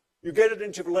not. You get it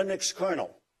into the Linux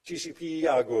kernel. TCP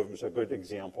algorithms are a good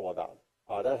example of that.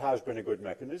 That has been a good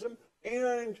mechanism.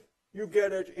 And you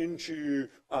get it into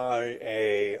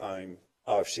a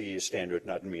RFC standard,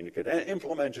 not mean to get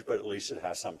implemented, but at least it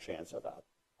has some chance of that.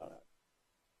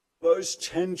 Those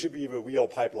tend to be the real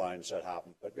pipelines that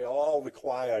happen, but they all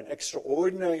require an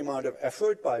extraordinary amount of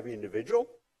effort by the individual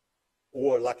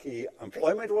or lucky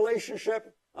employment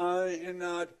relationship in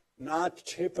that not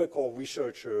typical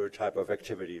researcher type of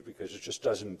activity because it just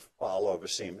doesn't follow the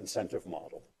same incentive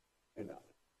model in that.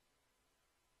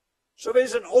 So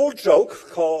there's an old joke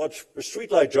called the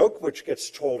streetlight joke, which gets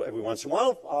told every once in a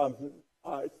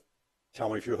while. Tell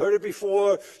me if you heard it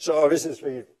before. So this is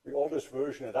the oldest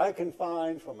version that I can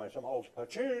find from some old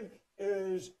cartoon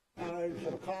is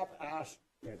some cop asked,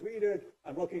 can't read it,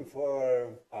 I'm looking for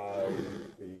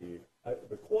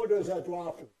the quarters I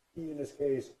dropped, in this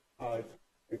case,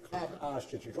 the cop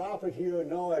asked, did you drop it here?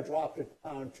 No, I dropped it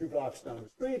down 2 blocks down the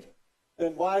street.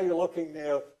 Then why are you looking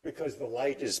there? Because the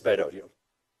light is better here.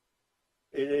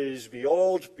 It is the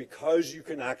old, because you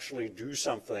can actually do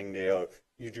something there,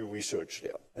 you do research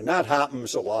there. And that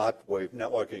happens a lot with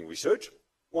networking research.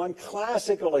 One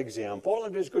classical example,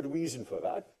 and there's good reason for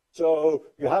that. So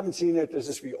you haven't seen it, this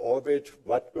is the Orbit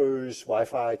Rutgers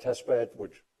Wi-Fi testbed,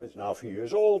 which is now a few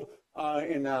years old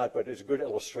in that, but it's a good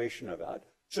illustration of that.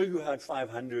 So you had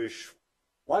 500-ish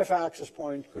Wi-Fi access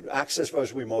points, could access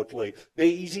those remotely. Very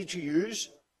easy to use.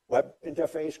 Web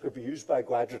interface could be used by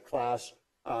graduate class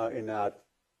in that.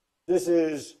 This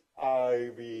is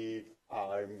the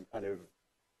kind of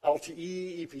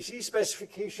LTE EPC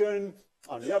specification.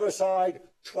 On the other side,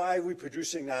 try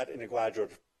reproducing that in a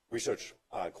graduate research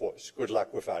course. Good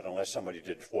luck with that unless somebody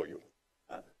did it for you.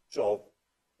 So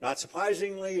not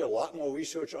surprisingly, a lot more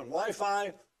research on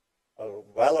Wi-Fi,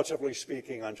 relatively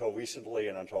speaking, until recently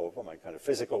and until my kind of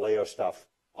physical layer stuff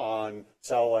on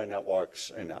cellular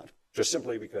networks and that. Just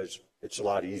simply because it's a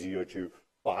lot easier to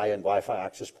buy a Wi-Fi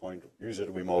access point, use it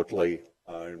remotely,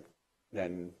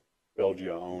 than build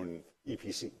your own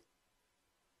EPC.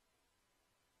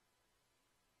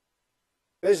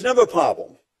 There's another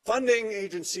problem. Funding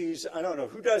agencies, I don't know,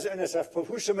 who does NSF,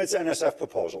 who submits NSF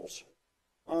proposals?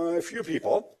 A few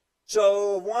people.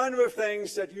 So one of the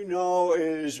things that you know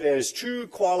is there's 2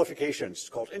 qualifications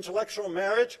called intellectual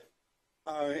merit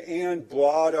and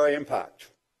broader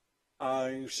impact.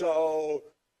 So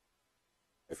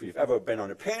if you've ever been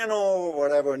on a panel or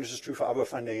whatever, and this is true for other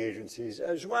funding agencies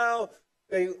as well,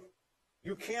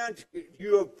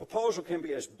 your proposal can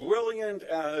be as brilliant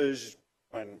as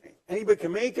when anybody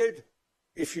can make it.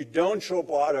 If you don't show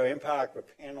broader impact, the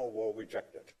panel will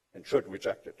reject it and should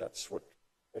reject it. That's what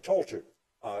they're told to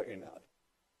in that.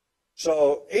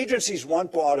 So agencies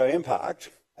want broader impact,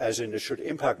 as in it should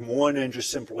impact more than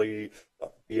just simply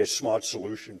be a smart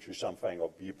solution to something or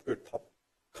be a good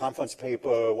conference paper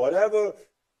or whatever,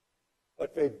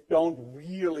 but they don't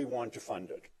really want to fund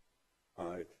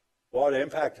it. Broader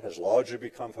impact has largely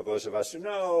become, for those of us who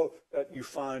know, that you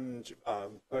fund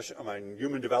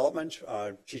human development,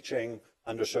 teaching,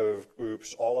 underserved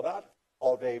groups, all of that,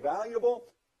 all very valuable,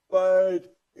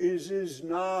 but is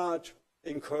not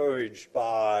encouraged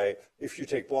by, if you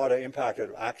take broader impact,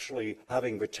 of actually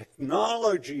having the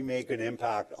technology make an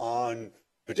impact on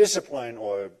the discipline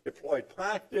or deployed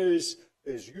practice.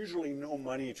 There's usually no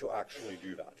money to actually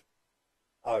do that.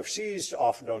 RFCs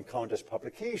often don't count as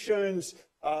publications.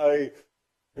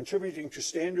 Contributing to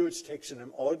standards takes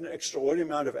an extraordinary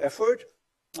amount of effort.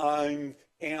 And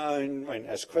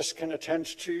as Chris can attend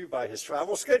to by his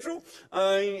travel schedule,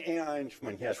 and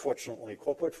when he has fortunately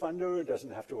corporate funder,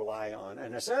 doesn't have to rely on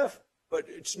NSF, but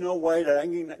it's no way that I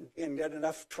can get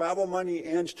enough travel money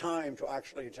and time to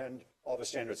actually attend all the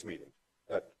standards meetings.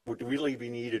 That would really be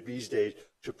needed these days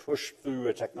to push through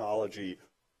a technology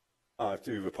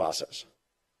through the process.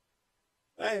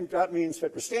 And that means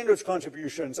that the standards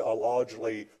contributions are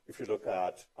largely, if you look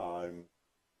at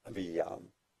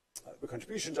the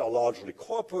contributions are largely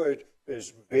corporate.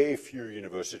 There's very few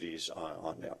universities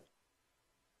on there.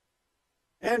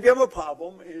 And the other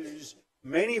problem is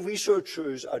many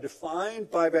researchers are defined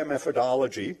by their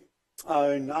methodology,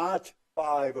 not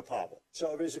by the problem.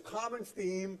 So there's a common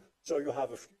theme. So you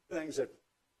have a few things that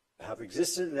have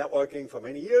existed in networking for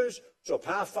many years. So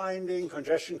pathfinding,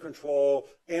 congestion control,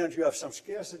 and you have some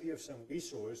scarcity of some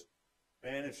resource,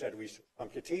 manage that resource,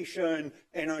 computation,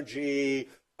 energy,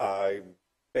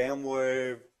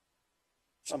 bandwidth,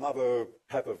 some other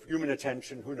type of human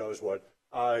attention, who knows what,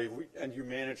 and you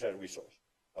manage that resource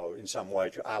in some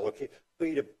way to allocate,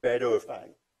 create a better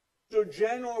thing. So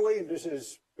generally, and this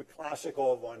is the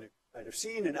classical one you've kind of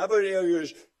seen in other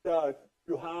areas,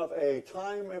 you have a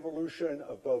time evolution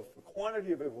of both the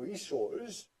quantity of a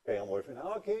resource, bandwidth in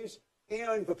our case,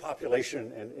 and the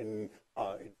population in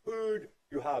food.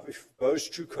 You have, if those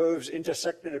two curves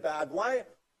intersect in a bad way,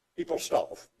 people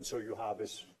starve. And so you have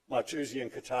this Malthusian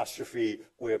catastrophe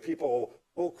where people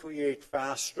will create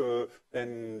faster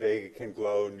than they can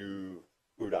grow new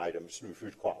food items, new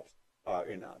food crops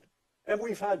in that. And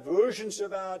we've had versions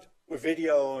of that with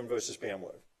video and versus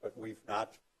bandwidth, but we've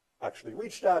not actually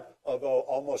reached that, although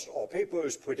almost all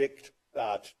papers predict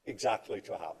that exactly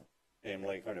to happen.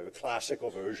 Namely, kind of a classical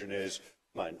version is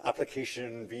an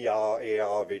application, VR,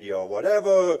 AR, video,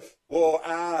 whatever, will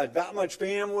add that much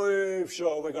bandwidth,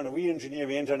 so we're going to re-engineer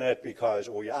the internet because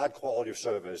we add quality of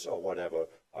service or whatever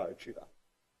to that.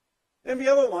 And the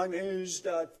other one is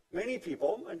that many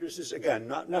people, and this is, again,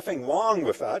 nothing wrong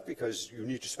with that because you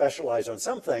need to specialize on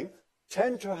something,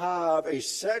 tend to have a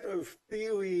set of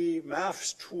theory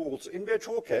maths tools in their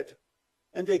toolkit,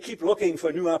 and they keep looking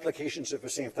for new applications of the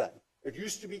same thing. It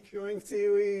used to be queuing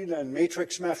theory, then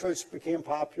matrix methods became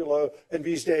popular, and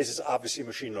these days it's obviously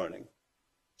machine learning.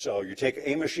 So you take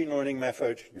a machine learning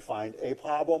method, you find a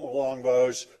problem along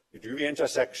those, you do the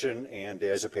intersection, and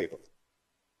there's a paper.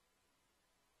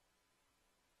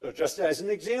 So just as an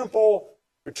example,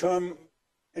 the term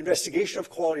investigation of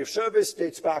quality of service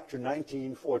dates back to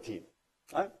 1914.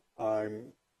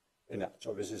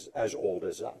 So this is as old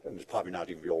as that, and it's probably not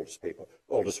even the oldest paper,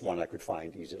 oldest one I could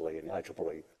find easily in the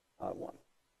IEEE one.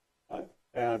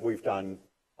 And we've done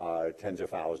tens of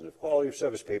thousands of quality of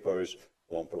service papers.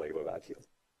 Won't belabor that here.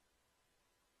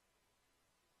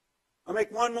 I'll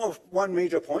make one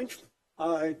major point.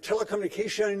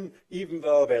 Telecommunication, even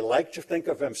though they like to think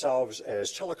of themselves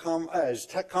as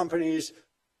tech companies,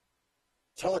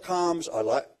 telecoms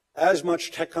are as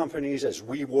much tech companies as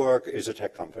WeWork is a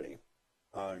tech company.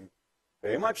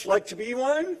 Very much like to be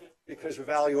one because the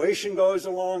valuation goes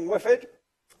along with it,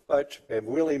 but they're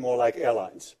really more like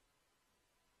airlines.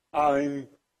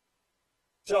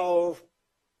 So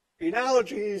the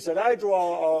analogies that I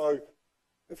draw are,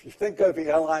 if you think of the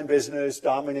airline business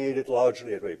dominated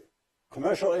largely at a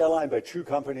commercial airline by two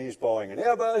companies, Boeing and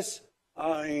Airbus,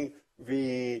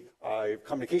 the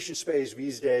communication space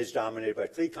these days dominated by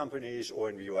three companies, or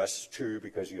in the US, two,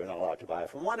 because you're not allowed to buy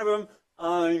from one of them.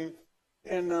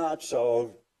 And not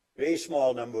so very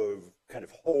small number of kind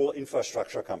of whole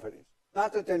infrastructure companies.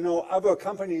 Not that there are no other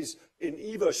companies in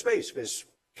either space. There's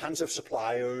tons of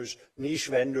suppliers, niche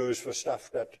vendors for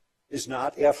stuff that is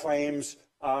not airframes,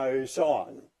 so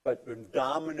on. But the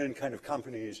dominant kind of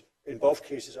companies in both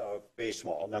cases are very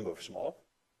small, number of small.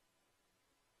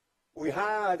 We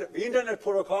had the Internet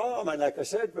Protocol, and like I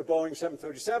said, the Boeing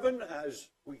 737,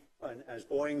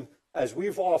 as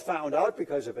we've all found out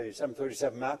because of a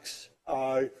 737 MAX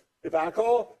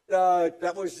debacle,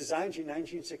 that was designed in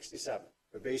 1967.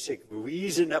 The basic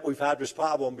reason that we've had this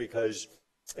problem because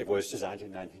it was designed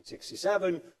in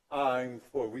 1967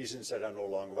 for reasons that are no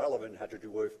longer relevant, had to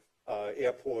do with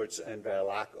airports and their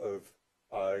lack of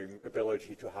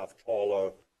ability to have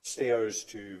taller stairs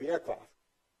to the aircraft.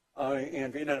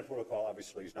 And the Internet Protocol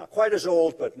obviously is not quite as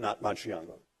old, but not much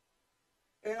younger.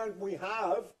 And we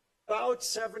have about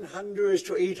 700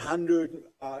 to 800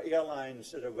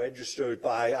 airlines that are registered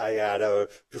by IATA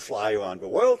to fly around the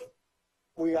world.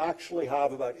 We actually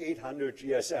have about 800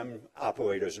 GSM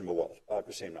operators in the world, about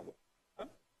the same number.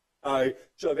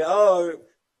 So there are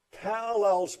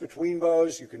parallels between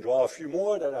those. You can draw a few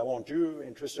more that I won't do in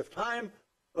interest of time,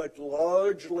 but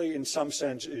largely in some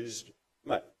sense is,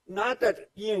 not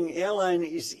that being an airline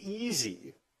is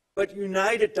easy, but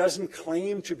United doesn't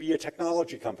claim to be a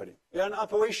technology company. They're an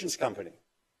operations company.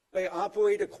 They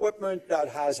operate equipment that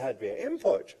has had their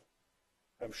input.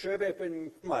 I'm sure there have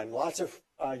been lots of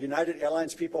United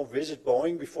Airlines people visit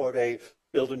Boeing before they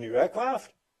build a new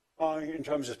aircraft in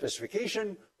terms of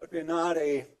specification, but they're not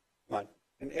an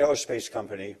aerospace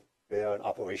company. They're an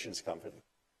operations company.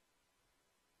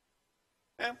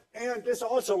 And this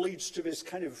also leads to this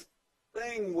kind of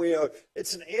thing where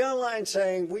it's an airline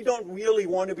saying, we don't really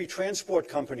want to be transport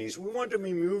companies. We want to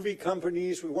be movie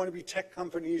companies. We want to be tech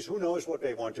companies. Who knows what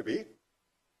they want to be?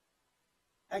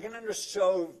 I can understand.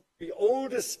 So the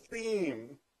oldest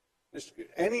theme,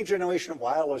 any generation of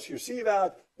wireless, you see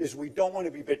that, is we don't want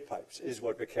to be bit pipes, is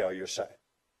what the carriers say.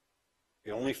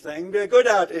 The only thing they're good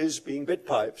at is being bit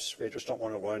pipes. They just don't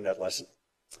want to learn that lesson.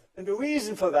 And the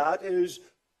reason for that is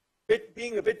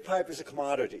being a bit pipe is a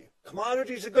commodity.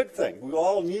 Commodity is a good thing. We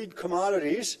all need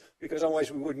commodities because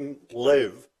otherwise we wouldn't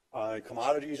live.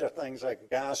 Commodities are things like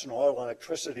gas and oil,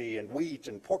 electricity, and wheat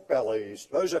and pork bellies.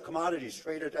 Those are commodities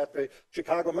traded at the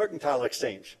Chicago Mercantile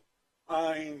Exchange.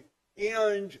 But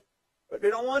they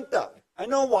don't want that. I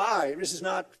know why. This is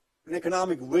not an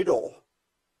economic riddle,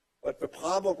 but the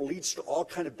problem leads to all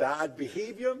kind of bad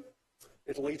behavior.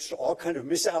 It leads to all kind of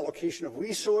misallocation of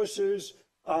resources.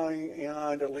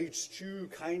 And it leads to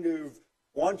kind of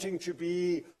wanting to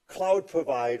be cloud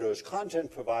providers,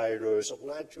 content providers. It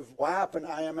led to WAP and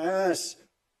IMS,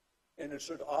 and it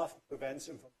sort of often prevents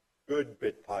them from good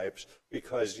bit pipes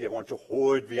because you want to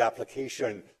hoard the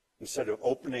application instead of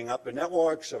opening up the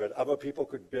network so that other people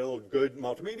could build good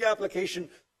multimedia application.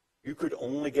 You could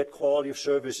only get quality of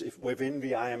service if within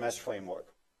the IMS framework.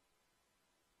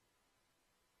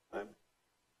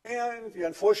 And the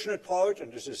unfortunate part,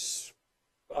 and this is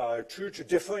true to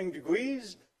differing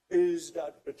degrees, is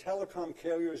that the telecom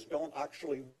carriers don't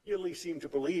actually really seem to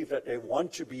believe that they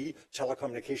want to be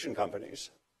telecommunication companies.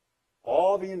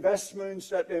 All the investments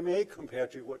that they make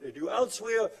compared to what they do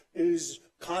elsewhere is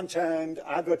content,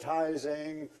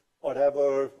 advertising,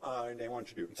 whatever they want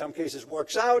to do. In some cases, it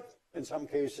works out. In some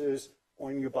cases,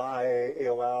 when you buy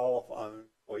AOL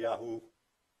or Yahoo,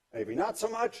 maybe not so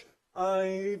much.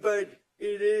 But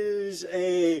it is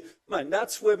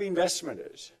that's where the investment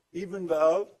is. Even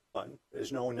though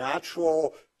there's no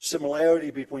natural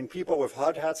similarity between people with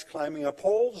hard hats climbing up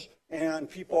poles and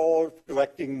people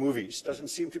directing movies. Doesn't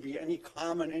seem to be any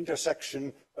common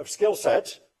intersection of skill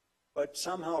sets, but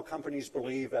somehow companies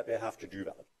believe that they have to do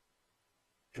that.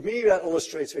 To me, that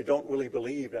illustrates they don't really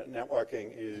believe that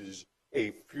networking is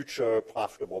a future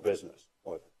profitable business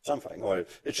or something, or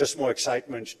it's just more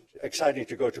exciting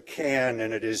to go to CAN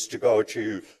than it is to go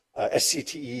to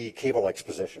SCTE cable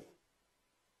exposition.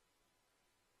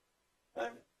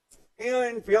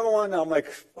 And the other one, I'm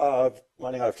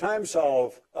running out of time,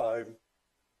 so I'll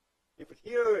keep it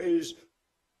here, is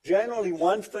generally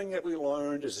one thing that we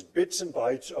learned is bits and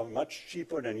bytes are much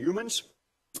cheaper than humans,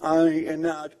 and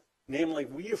that, namely,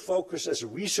 we focus as a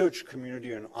research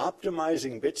community on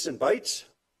optimizing bits and bytes,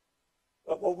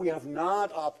 but what we have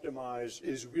not optimized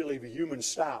is really the human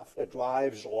staff that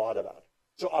drives a lot of that.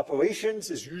 So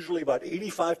operations is usually about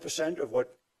 85% of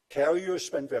what carriers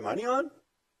spend their money on.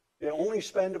 They only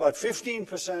spend about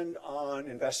 15% on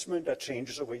investment. That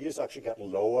changes over years, actually got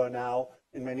lower now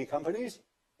in many companies,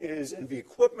 is in the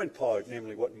equipment part,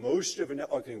 namely what most of the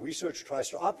networking research tries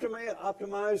to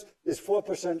optimize is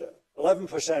 4%,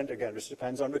 11%, again, this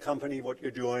depends on the company, what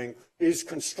you're doing, is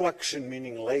construction,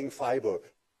 meaning laying fiber,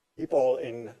 people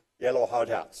in yellow hard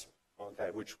hats,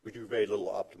 okay, which we do very little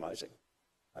optimizing.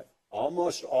 Right?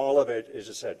 Almost all of it, as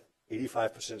I said,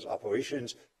 85% is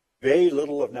operations. Very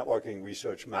little of networking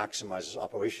research maximizes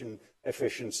operation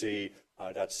efficiency.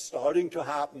 That's starting to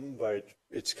happen, but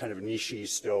it's kind of niche-y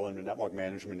still in the network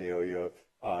management area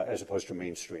as opposed to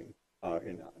mainstream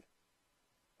in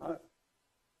that.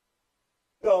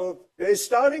 So it's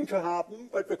starting to happen,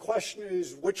 but the question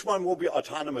is which one will be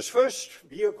autonomous first,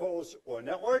 vehicles or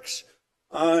networks?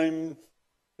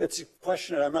 It's a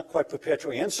question that I'm not quite prepared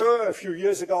to answer. A few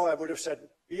years ago, I would have said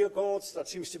vehicles. That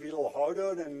seems to be a little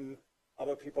harder than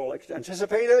other people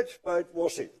anticipated, but we'll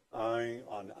see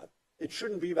on that. It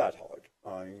shouldn't be that hard.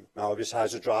 Now this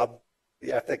has a job.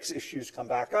 The ethics issues come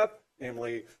back up,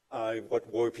 namely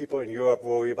what people in Europe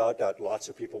worry about, that lots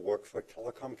of people work for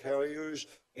telecom carriers,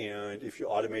 and if you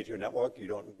automate your network, you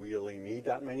don't really need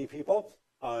that many people.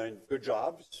 Good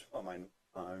jobs,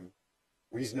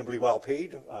 reasonably well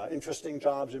paid, interesting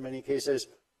jobs in many cases.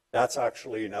 That's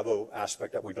actually another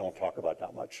aspect that we don't talk about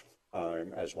that much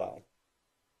as well.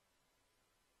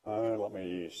 Let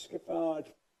me skip that.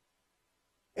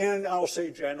 And I'll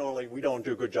say generally, we don't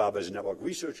do a good job as a network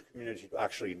research community to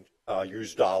actually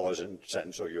use dollars and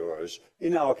cents or euros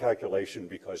in our calculation,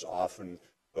 because often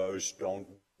those don't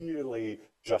really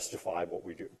justify what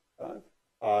we do.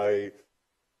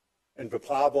 And the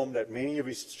problem that many of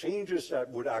these changes that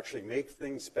would actually make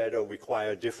things better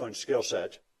require a different skill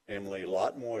set, namely a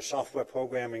lot more software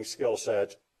programming skill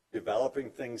set, developing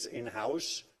things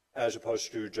in-house as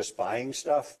opposed to just buying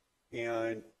stuff.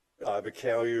 And the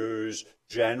carriers,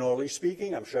 generally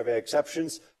speaking, I'm sure there are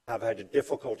exceptions, have had a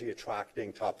difficulty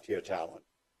attracting top-tier talent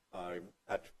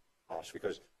at cost.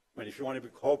 Because if you want to be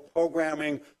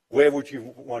programming, where would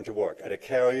you want to work? At a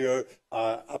carrier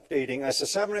updating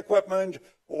SS7 equipment,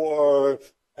 or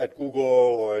at Google,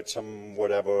 or at some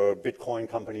whatever Bitcoin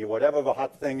company, whatever the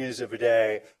hot thing is of the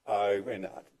day, and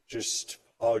just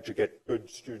hard to get good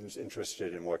students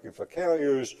interested in working for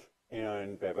carriers,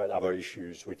 and there are other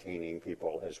issues retaining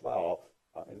people as well.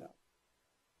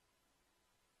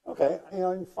 Okay,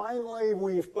 and finally,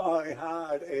 we've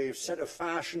had a set of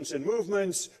fashions and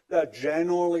movements that,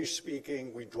 generally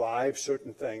speaking, we drive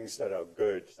certain things that are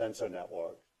good, sensor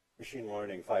networks, machine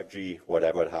learning, 5G,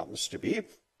 whatever it happens to be.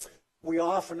 We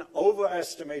often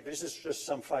overestimate, this is just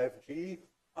some 5G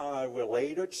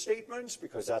related statements,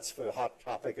 because that's the hot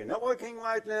topic in networking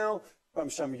right now, from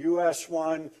some US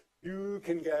one. You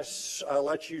can guess, I'll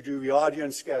let you do the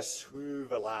audience guess who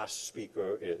the last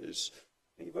speaker is.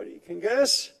 Anybody can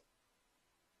guess?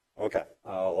 Okay,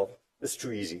 it's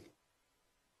too easy.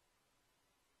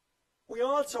 We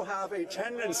also have a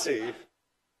tendency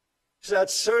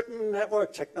that certain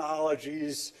network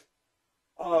technologies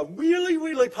are really,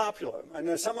 really popular.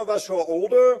 And some of us who are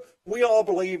older, we all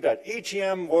believed that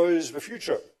ATM was the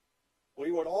future.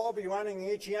 We would all be running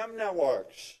ATM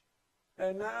networks.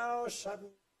 And now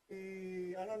suddenly,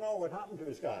 I don't know what happened to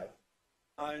this guy.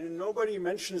 Nobody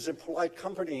mentions a polite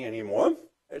company anymore.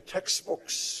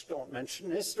 Textbooks don't mention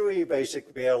history,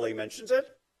 barely mentions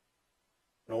it.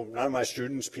 No, none of my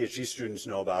students, PhD students,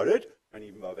 know about it, and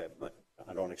even though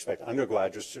I don't expect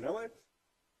undergraduates to know it.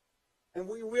 And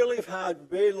we really have had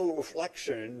very little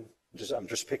reflection, I'm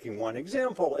just picking one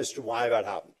example, as to why that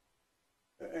happened.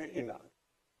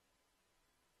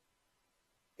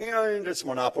 And it's a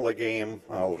Monopoly game.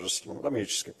 Let me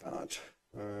just skip that.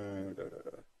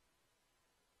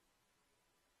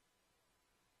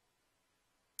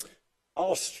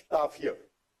 I'll stop here.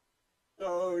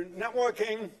 So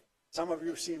networking, some of you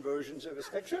have seen versions of this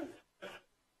picture,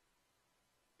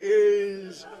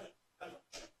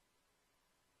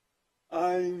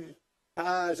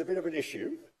 has a bit of an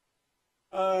issue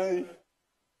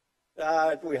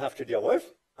that we have to deal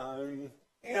with.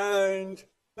 And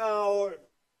now,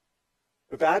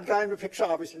 the bad guy in the picture,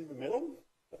 obviously in the middle,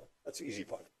 that's the easy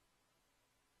part.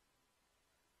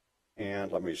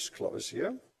 And let me just close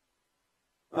here.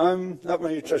 Let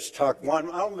me just talk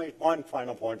I'll make one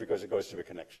final point, because it goes to the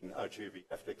connection to the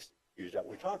ethics issues that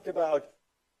we talked about,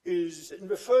 is in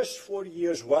the first 40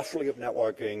 years roughly of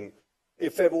networking,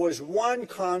 if there was one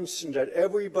constant that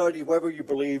everybody, whether you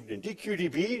believed in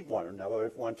DQDB,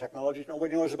 one technology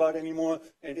nobody knows about anymore,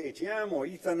 and ATM or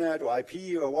Ethernet or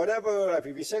IP or whatever,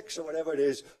 IPv6 or whatever it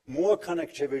is, more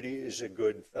connectivity is a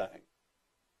good thing.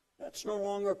 That's no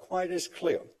longer quite as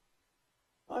clear.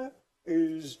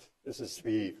 This is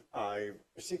the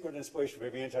secret inspiration for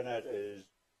the internet is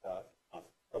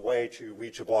a way to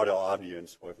reach a broader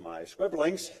audience with my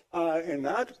scribblings in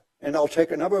that. And I'll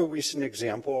take another recent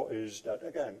example is that,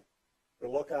 again, to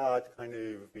look at kind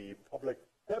of the public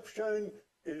perception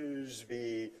is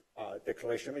the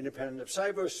Declaration of Independence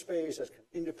of Cyberspace, as an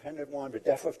independent one, the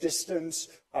Death of Distance,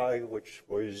 which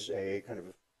was a kind of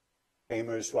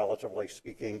famous, relatively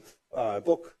speaking,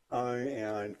 book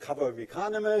and cover of The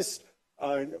Economist,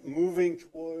 moving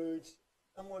towards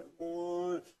somewhat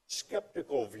more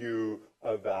skeptical view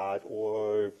of that,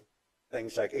 or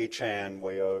things like 8chan,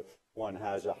 where one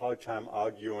has a hard time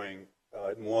arguing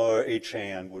more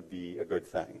 8chan would be a good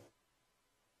thing.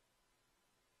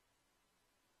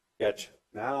 Yet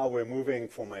now we're moving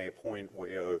from a point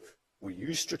where we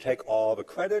used to take all the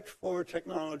credit for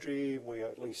technology, we are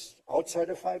at least outside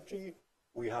of 5G,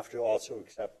 we have to also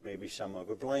accept maybe some of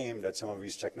the blame that some of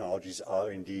these technologies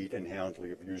are indeed inherently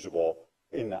abusable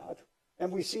in that.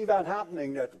 And we see that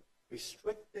happening, that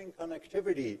restricting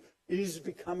connectivity is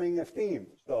becoming a theme.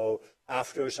 So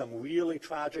after some really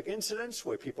tragic incidents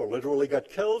where people literally got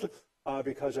killed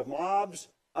because of mobs,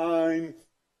 and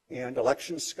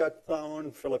elections got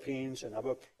thrown, Philippines and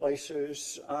other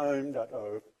places that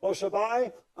are closer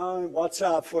by.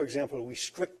 WhatsApp, for example,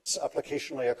 restricts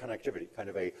application layer connectivity, kind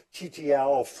of a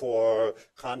TTL for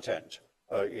content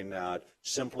in that,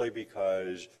 simply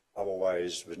because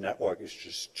otherwise the network is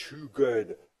just too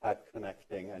good at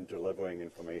connecting and delivering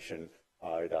information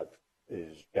that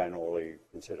is generally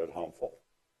considered harmful.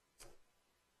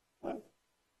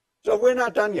 So we're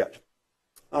not done yet.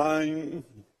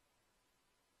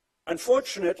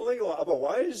 Unfortunately, or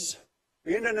otherwise,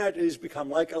 the internet has become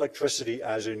like electricity,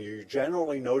 as in you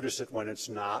generally notice it when it's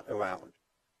not around,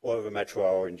 or the metro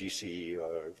or in DC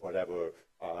or whatever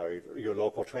your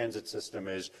local transit system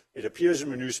is. It appears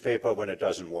in the newspaper when it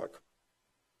doesn't work.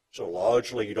 So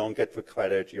largely you don't get the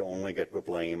credit, you only get the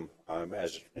blame,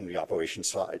 as in the operation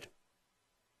side.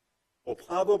 We'll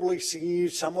probably see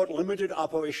somewhat limited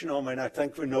operation. I mean, I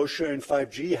think the notion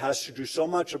 5G has to do so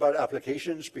much about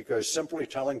applications, because simply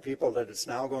telling people that it's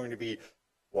now going to be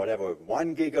whatever,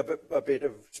 1 gigabit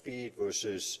of speed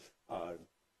versus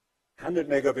 100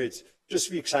 megabits, just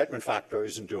the excitement factor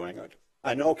isn't doing it.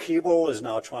 I know cable is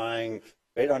now trying,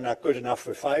 they are not good enough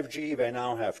for 5G. They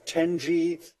now have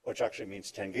 10G, which actually means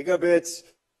 10 gigabits.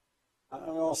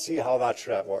 I'll see how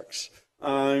that works.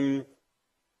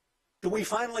 Do we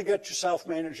finally get to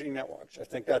self-managing networks? I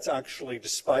think that's actually,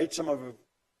 despite some of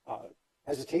the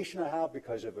hesitation I have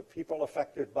because of the people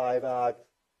affected by that,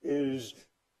 is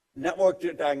network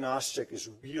diagnostic is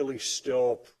really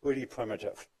still pretty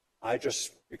primitive. I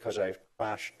just, because I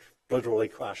literally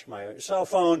crashed my cell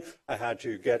phone, I had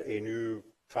to get a new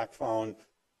track phone.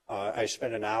 I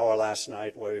spent an hour last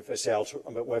night with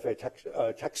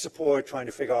a tech support trying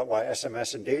to figure out why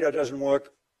SMS and data doesn't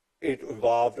work. It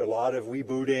involved a lot of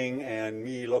rebooting and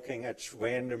me looking at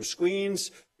random screens.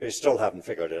 They still haven't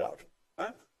figured it out.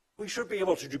 We should be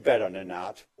able to do better than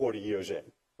that 40 years in.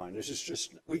 This is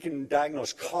just, we can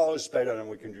diagnose cause better than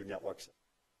we can do networks.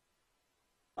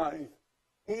 And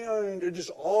it is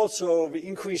also the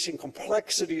increasing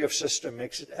complexity of system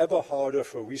makes it ever harder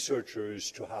for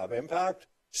researchers to have impact,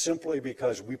 simply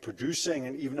because reproducing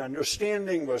and even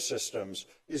understanding those systems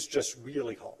is just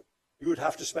really hard. You would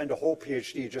have to spend a whole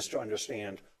PhD just to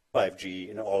understand 5G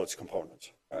and all its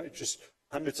components. Right? Just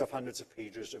hundreds of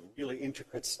pages of really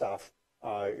intricate stuff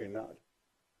in that.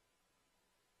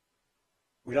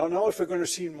 We don't know if we're going to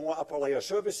see more upper layer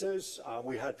services.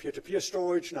 We had peer-to-peer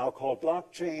storage, now called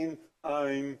blockchain.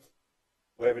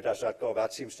 Wherever does that go?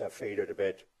 That seems to have faded a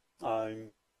bit.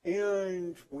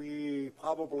 And we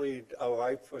probably are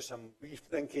ripe for some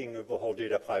rethinking of the whole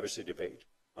data privacy debate.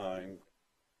 I'm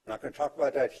not going to talk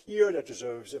about that here. That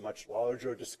deserves a much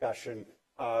larger discussion,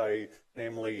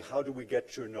 namely, how do we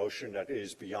get to a notion that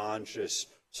is beyond just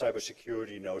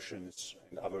cybersecurity notions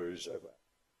and others.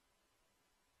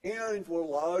 And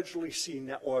we'll largely see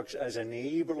networks as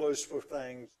enablers for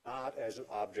things, not as an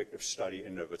object of study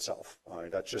in and of itself.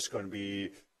 That's just going to be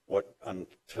what,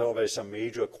 until there's some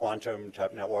major quantum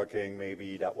type networking,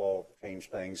 maybe that will change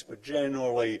things. But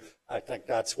generally, I think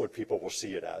that's what people will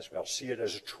see it as. They'll see it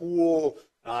as a tool,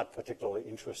 not particularly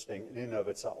interesting in and of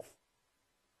itself.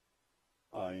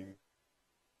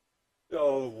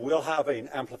 So we'll have an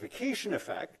amplification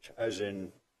effect, as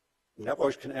in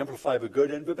networks can amplify the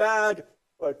good and the bad,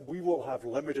 but we will have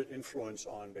limited influence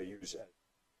on their use.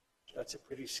 That's a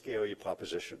pretty scary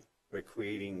proposition. We're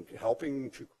helping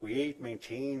to create,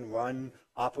 maintain, run,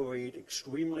 operate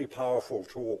extremely powerful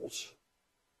tools.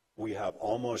 We have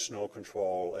almost no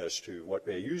control as to what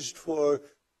they're used for,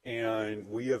 and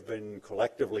we have been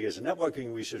collectively, as a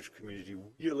networking research community,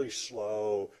 really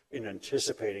slow in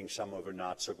anticipating some of the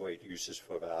not so great uses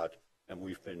for that, and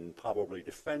we've been probably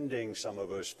defending some of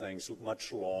those things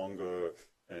much longer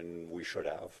than we should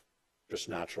have, just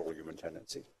natural human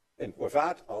tendency. And with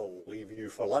that, I'll leave you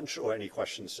for lunch or any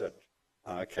questions that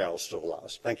Carol still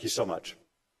allows. Thank you so much.